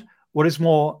 And what is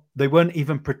more, they weren't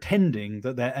even pretending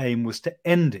that their aim was to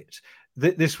end it.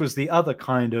 This was the other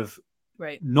kind of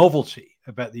novelty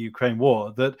about the Ukraine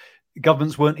war, that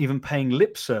governments weren't even paying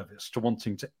lip service to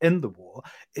wanting to end the war.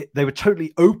 They were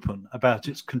totally open about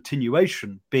its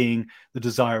continuation being the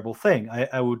desirable thing.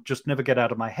 I would just never get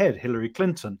out of my head Hillary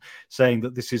Clinton saying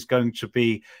that this is going to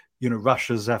be,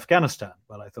 Russia's Afghanistan.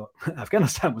 Well, I thought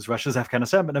Afghanistan was Russia's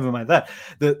Afghanistan, but never mind that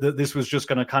this was just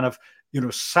going to kind of,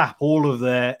 sap all of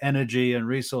their energy and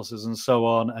resources and so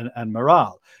on, and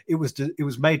morale. It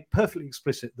was made perfectly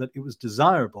explicit that it was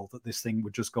desirable that this thing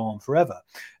would just go on forever.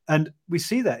 And we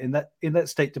see that in that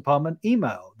State Department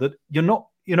email, that you're not,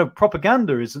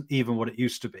 propaganda isn't even what it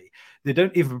used to be. They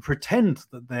don't even pretend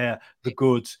that they're the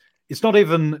good. It's not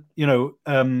even,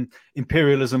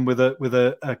 imperialism with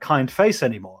a kind face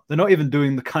anymore. They're not even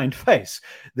doing the kind face.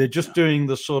 They're just doing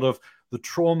the sort of the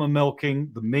trauma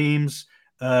milking, the memes,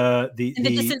 the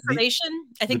disinformation.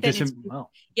 I think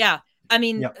that I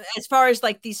mean, Yep. as far as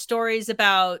like these stories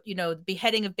about,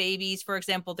 beheading of babies, for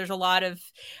example, there's a lot of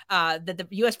that the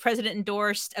U.S. president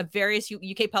endorsed, various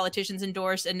UK politicians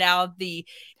endorsed, and now the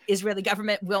Israeli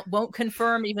government won't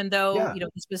confirm, even though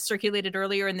this was circulated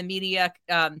earlier in the media.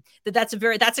 That's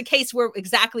a case where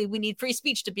exactly we need free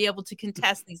speech to be able to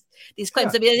contest these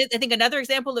claims. I mean, I think another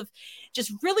example of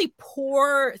just really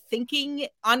poor thinking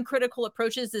on critical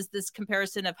approaches is this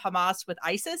comparison of Hamas with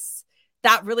ISIS.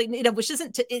 That really, which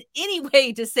isn't in any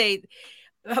way to say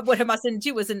what Hamas didn't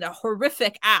do was a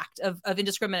horrific act of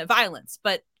indiscriminate violence.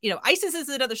 But, ISIS is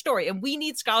another story, and we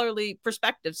need scholarly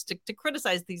perspectives to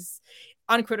criticize these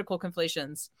uncritical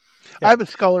conflations. I have a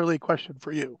scholarly question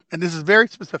for you, and this is very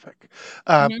specific.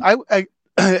 I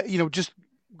just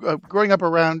growing up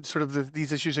around sort of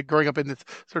these issues and growing up in this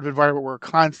sort of environment where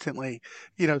constantly,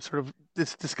 sort of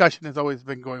this discussion has always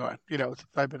been going on, since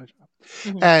I've been a child.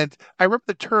 And I remember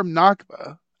the term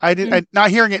Nakba. I not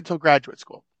hearing it until graduate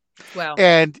school. Wow.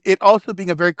 And it also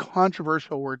being a very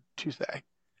controversial word to say,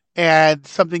 and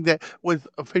something that was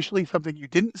officially something you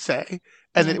didn't say,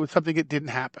 and then it was something that didn't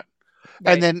happen.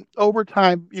 Right. And then over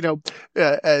time,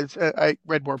 as I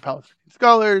read more Palestinian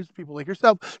scholars, people like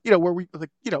yourself, where we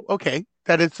like, okay,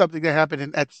 that is something that happened,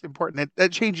 and that's important.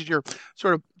 That changes your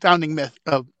sort of founding myth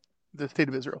of the state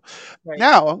of Israel. Right.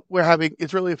 Now we're having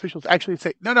Israeli officials actually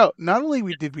say, no, not only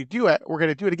did we do it, we're going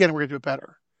to do it again, and we're going to do it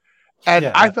better. And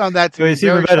I found that to be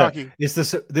very shocking. This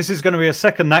is going to be a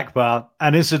second Nakba,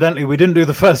 and incidentally, we didn't do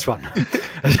the first one.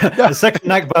 A second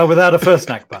Nakba without a first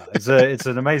Nakba. It's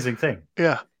an amazing thing.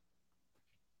 Yeah.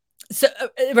 So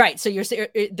right. So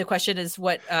the question is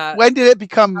what? When did it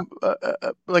become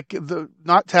like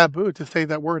not taboo to say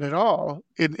that word at all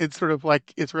in sort of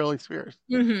like Israeli spheres?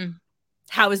 Mm-hmm.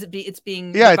 How is it? It's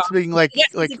being it's being like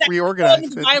exactly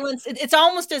reorganized. Violence. It's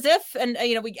almost as if, and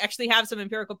we actually have some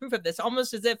empirical proof of this.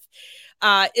 Almost as if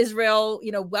Israel,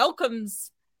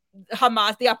 welcomes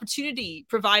Hamas, the opportunity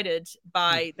provided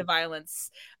by the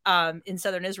violence in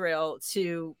southern Israel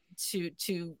to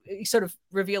sort of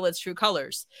reveal its true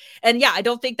colors. And I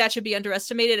don't think that should be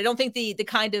underestimated. I don't think the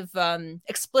kind of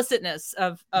explicitness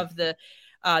of the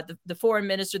foreign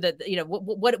minister that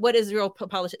what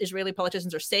Israeli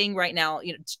politicians are saying right now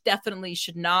definitely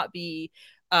should not be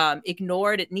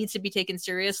ignored. It needs to be taken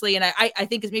seriously, and I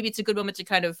think maybe it's a good moment to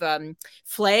kind of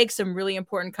flag some really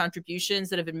important contributions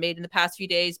that have been made in the past few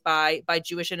days by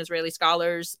Jewish and Israeli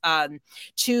scholars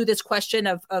to this question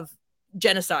of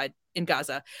genocide in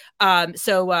Gaza.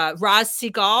 So Raz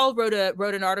Segal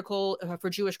wrote an article for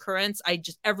Jewish Currents.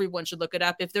 Everyone should look it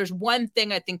up. If there's one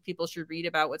thing I think people should read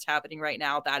about what's happening right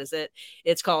now, that is it.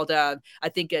 It's called a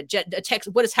text.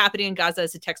 What is happening in Gaza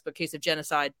is a textbook case of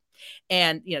genocide.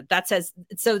 And that says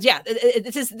so.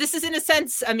 This is in a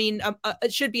sense. I mean,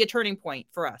 it should be a turning point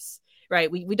for us, right?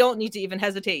 We don't need to even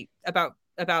hesitate about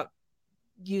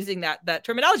using that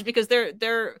terminology because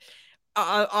they're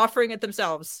offering it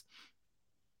themselves.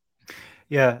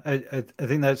 Yeah, I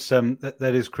think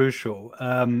that is crucial.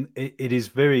 It is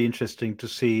very interesting to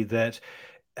see that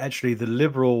actually the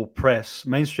liberal press,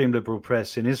 mainstream liberal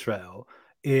press in Israel,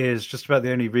 is just about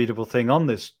the only readable thing on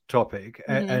this topic,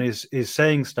 and is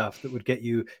saying stuff that would get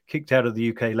you kicked out of the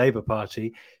UK Labour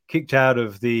Party, kicked out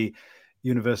of the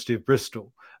University of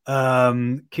Bristol,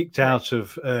 kicked out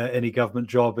of any government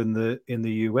job in the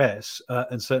US,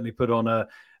 and certainly put on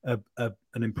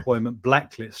an employment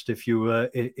blacklist if you were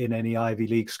in any Ivy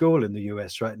League school in the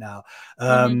US right now.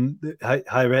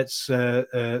 Haaretz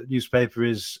newspaper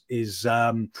is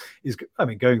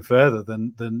going further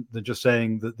than just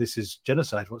saying that this is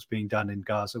genocide, what's being done in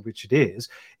Gaza, which it is.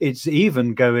 It's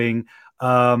even going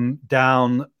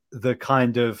down the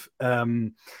kind of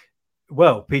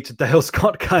Peter Dale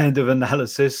Scott kind of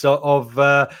analysis of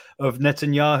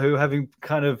Netanyahu having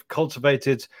kind of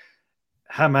cultivated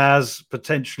Hamas,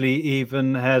 potentially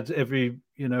even had every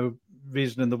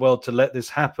reason in the world to let this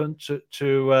happen,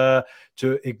 to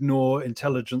ignore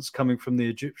intelligence coming from the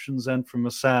Egyptians and from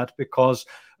Assad, because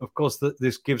of course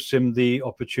this gives him the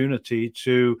opportunity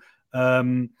to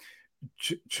do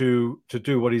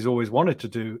what he's always wanted to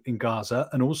do in Gaza,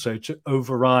 and also to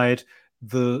override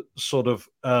the sort of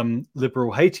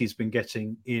liberal hate he's been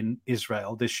getting in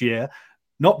Israel this year,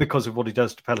 not because of what he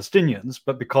does to Palestinians,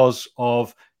 but because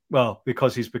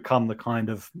he's become the kind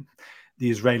of the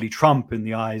Israeli Trump in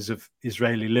the eyes of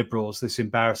Israeli liberals, this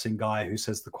embarrassing guy who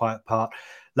says the quiet part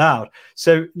loud.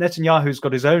 So Netanyahu's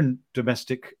got his own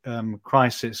domestic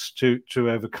crisis to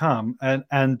overcome,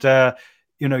 and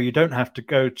you don't have to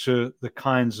go to the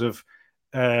kinds of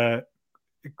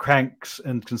cranks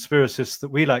and conspiracists that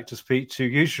we like to speak to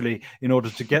usually in order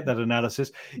to get that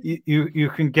analysis,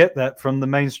 you can get that from the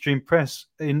mainstream press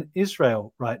in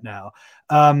Israel right now.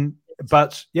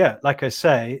 But yeah, like I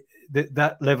say,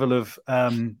 that level of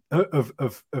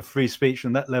free speech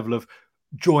and that level of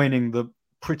joining the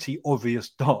pretty obvious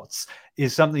dots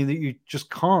is something that you just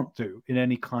can't do in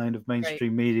any kind of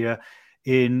mainstream media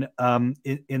in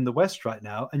the West right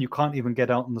now, and you can't even get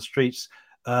out on the streets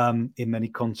in many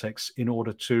contexts in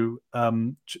order to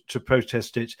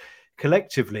protest it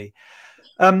collectively.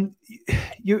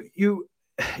 You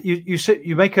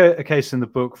make a case in the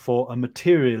book for a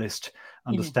materialist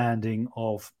understanding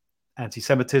of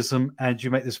anti-Semitism, and you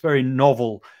make this very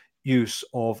novel use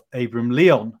of Abraham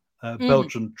Leon, a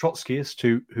Belgian Trotskyist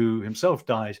who himself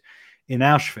died in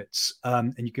Auschwitz,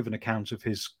 and you give an account of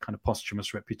his kind of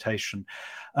posthumous reputation.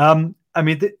 I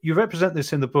mean, you represent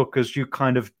this in the book as you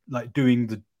kind of like doing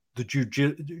the due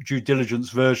diligence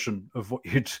version of what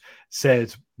you'd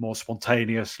said more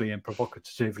spontaneously and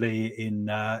provocatively in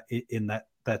that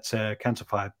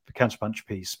counterpunch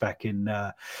piece back in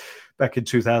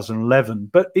 2011.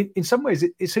 But in some ways,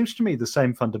 it seems to me the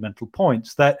same fundamental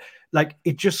points, that like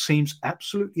it just seems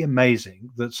absolutely amazing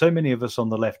that so many of us on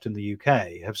the left in the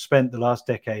UK have spent the last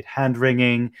decade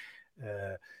hand-wringing,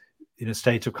 in a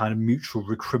state of kind of mutual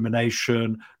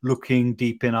recrimination, looking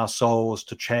deep in our souls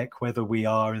to check whether we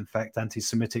are in fact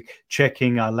anti-Semitic,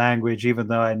 checking our language. Even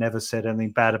though I never said anything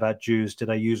bad about Jews,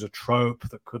 did I use a trope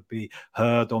that could be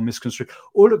heard or misconstrued?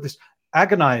 All of this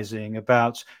agonizing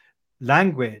about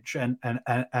language and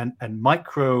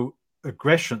micro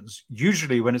aggressions,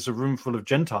 usually when it's a room full of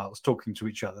Gentiles talking to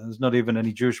each other. There's not even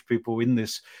any Jewish people in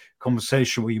this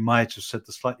conversation where you might have said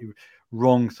the slightly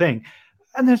wrong thing.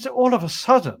 And then all of a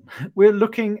sudden, we're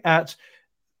looking at,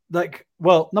 like,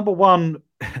 well, number one,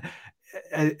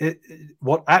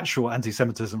 what actual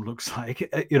anti-Semitism looks like.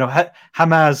 You know,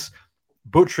 Hamas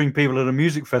butchering people at a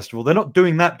music festival. They're not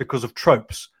doing that because of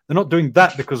tropes. They're not doing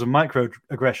that because of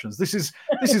microaggressions. This is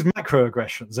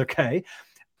macroaggressions, okay?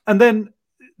 And then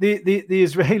the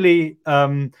Israeli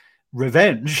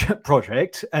revenge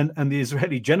project and the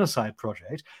Israeli genocide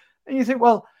project, and you think,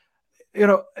 well, you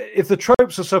know, if the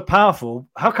tropes are so powerful,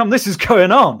 how come this is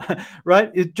going on, right?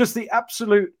 It's just the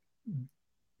absolute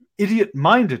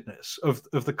idiot-mindedness of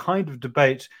the kind of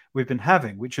debate we've been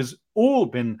having, which has all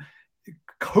been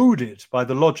coded by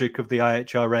the logic of the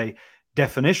IHRA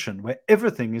definition, where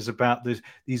everything is about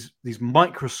these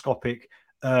microscopic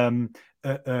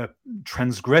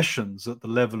transgressions at the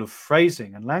level of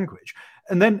phrasing and language.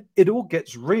 And then it all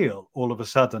gets real all of a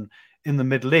sudden in the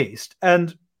Middle East.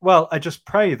 And well, I just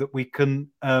pray that we can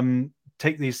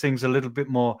take these things a little bit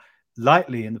more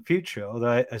lightly in the future,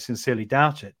 although I sincerely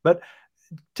doubt it. But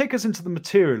take us into the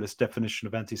materialist definition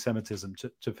of anti-Semitism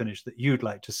to finish that you'd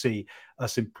like to see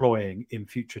us employing in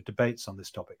future debates on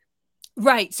this topic.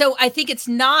 Right. So I think it's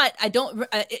not, I don't,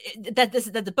 that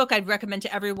the book I'd recommend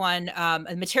to everyone,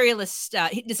 a materialist,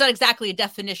 it's not exactly a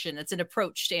definition. It's an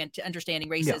approach to understanding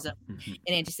racism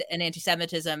and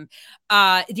anti-Semitism.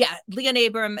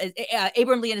 Abraham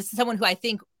Leon is someone who I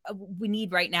think we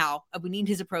need right now. We need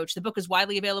his approach. The book is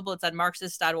widely available. It's on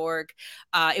Marxist.org.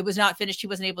 It was not finished. He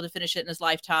wasn't able to finish it in his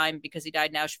lifetime because he died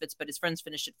in Auschwitz, but his friends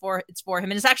finished it for him.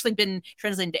 And it's actually been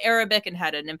translated into Arabic and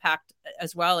had an impact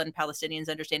as well in Palestinians'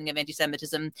 understanding of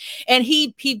anti-Semitism. And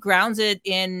he grounds it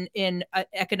in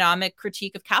economic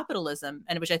critique of capitalism,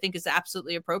 and which I think is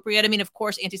absolutely appropriate. I mean, of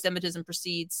course, anti-Semitism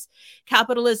precedes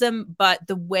capitalism, but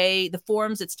the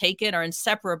forms it's taken are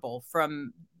inseparable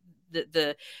from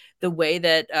the way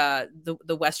that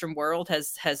the Western world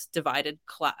has divided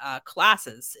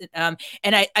classes. And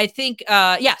I think,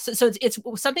 so it's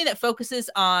something that focuses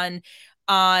on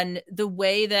the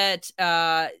way that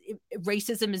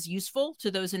racism is useful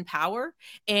to those in power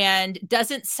and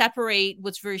doesn't separate.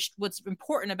 What's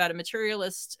important about a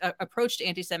materialist approach to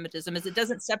anti-Semitism is it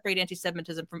doesn't separate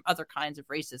anti-Semitism from other kinds of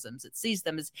racisms. It sees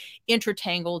them as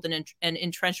intertangled and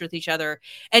entrenched with each other.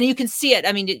 And you can see it.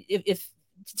 I mean, if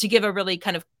to give a really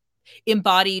kind of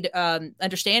embodied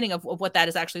understanding of what that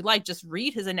is actually like, just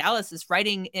read his analysis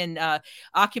writing in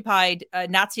Nazi-occupied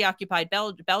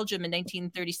Belgium in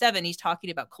 1937. He's talking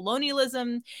about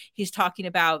colonialism. He's talking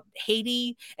about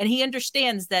Haiti. And he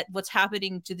understands that what's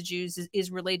happening to the Jews is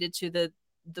related to the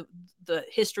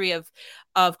history of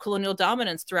colonial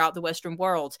dominance throughout the Western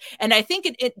world. And I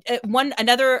think I want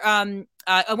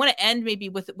to end maybe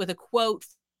with a quote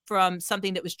from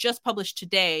something that was just published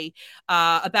today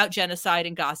about genocide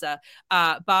in Gaza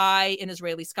by an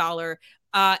Israeli scholar.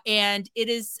 And it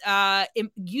is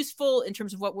useful in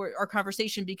terms of our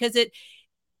conversation because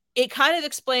it kind of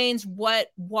explains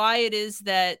why it is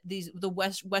that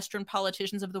the Western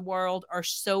politicians of the world are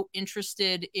so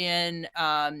interested in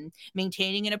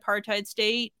maintaining an apartheid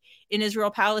state in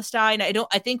Israel, Palestine.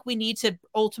 I think we need to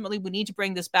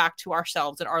bring this back to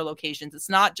ourselves and our locations. It's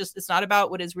not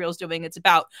about what Israel's doing. It's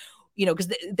about,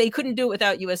 because they couldn't do it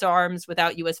without U.S. arms,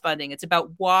 without U.S. funding. It's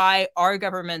about why our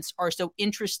governments are so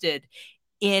interested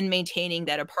in maintaining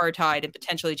that apartheid and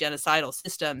potentially genocidal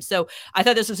system. So I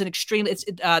thought this was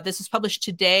this is published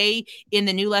today in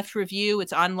the New Left Review.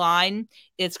 It's online.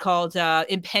 It's called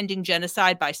Impending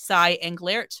Genocide by Cy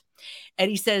Englert. And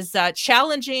he says,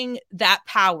 challenging that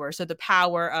power, so the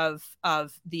power of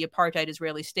the apartheid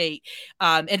Israeli state,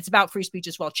 and it's about free speech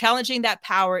as well. Challenging that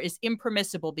power is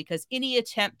impermissible because any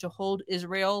attempt to hold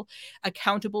Israel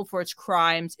accountable for its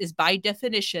crimes is by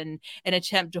definition an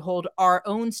attempt to hold our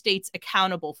own states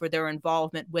accountable for their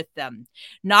involvement with them.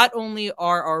 Not only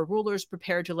are our rulers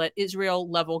prepared to let Israel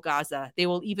level Gaza, they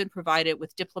will even provide it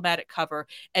with diplomatic cover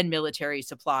and military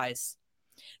supplies.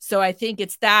 So I think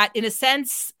it's that, in a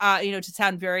sense, to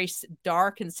sound very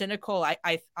dark and cynical,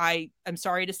 I'm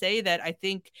sorry to say that I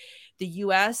think the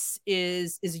U.S.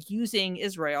 is using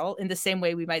Israel in the same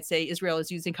way we might say Israel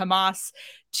is using Hamas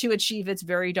to achieve its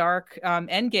very dark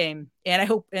end game.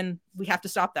 And we have to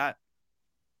stop that.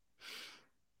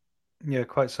 Yeah,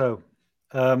 quite so.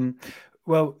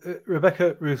 Well,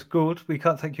 Rebecca Ruth Gould, we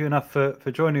can't thank you enough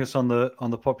for joining us on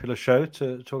the popular show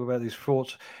to talk about these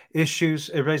fraught issues.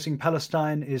 Erasing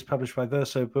Palestine is published by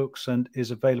Verso Books and is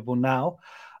available now.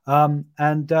 We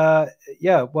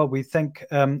thank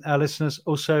our listeners.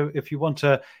 Also, if you want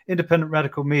independent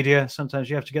radical media, sometimes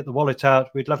you have to get the wallet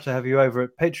out. We'd love to have you over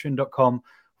at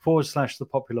patreon.com/the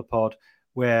popular pod,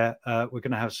 where we're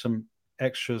going to have some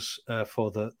extras for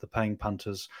the paying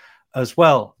punters as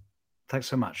well. Thanks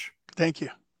so much. Thank you.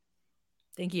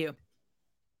 Thank you.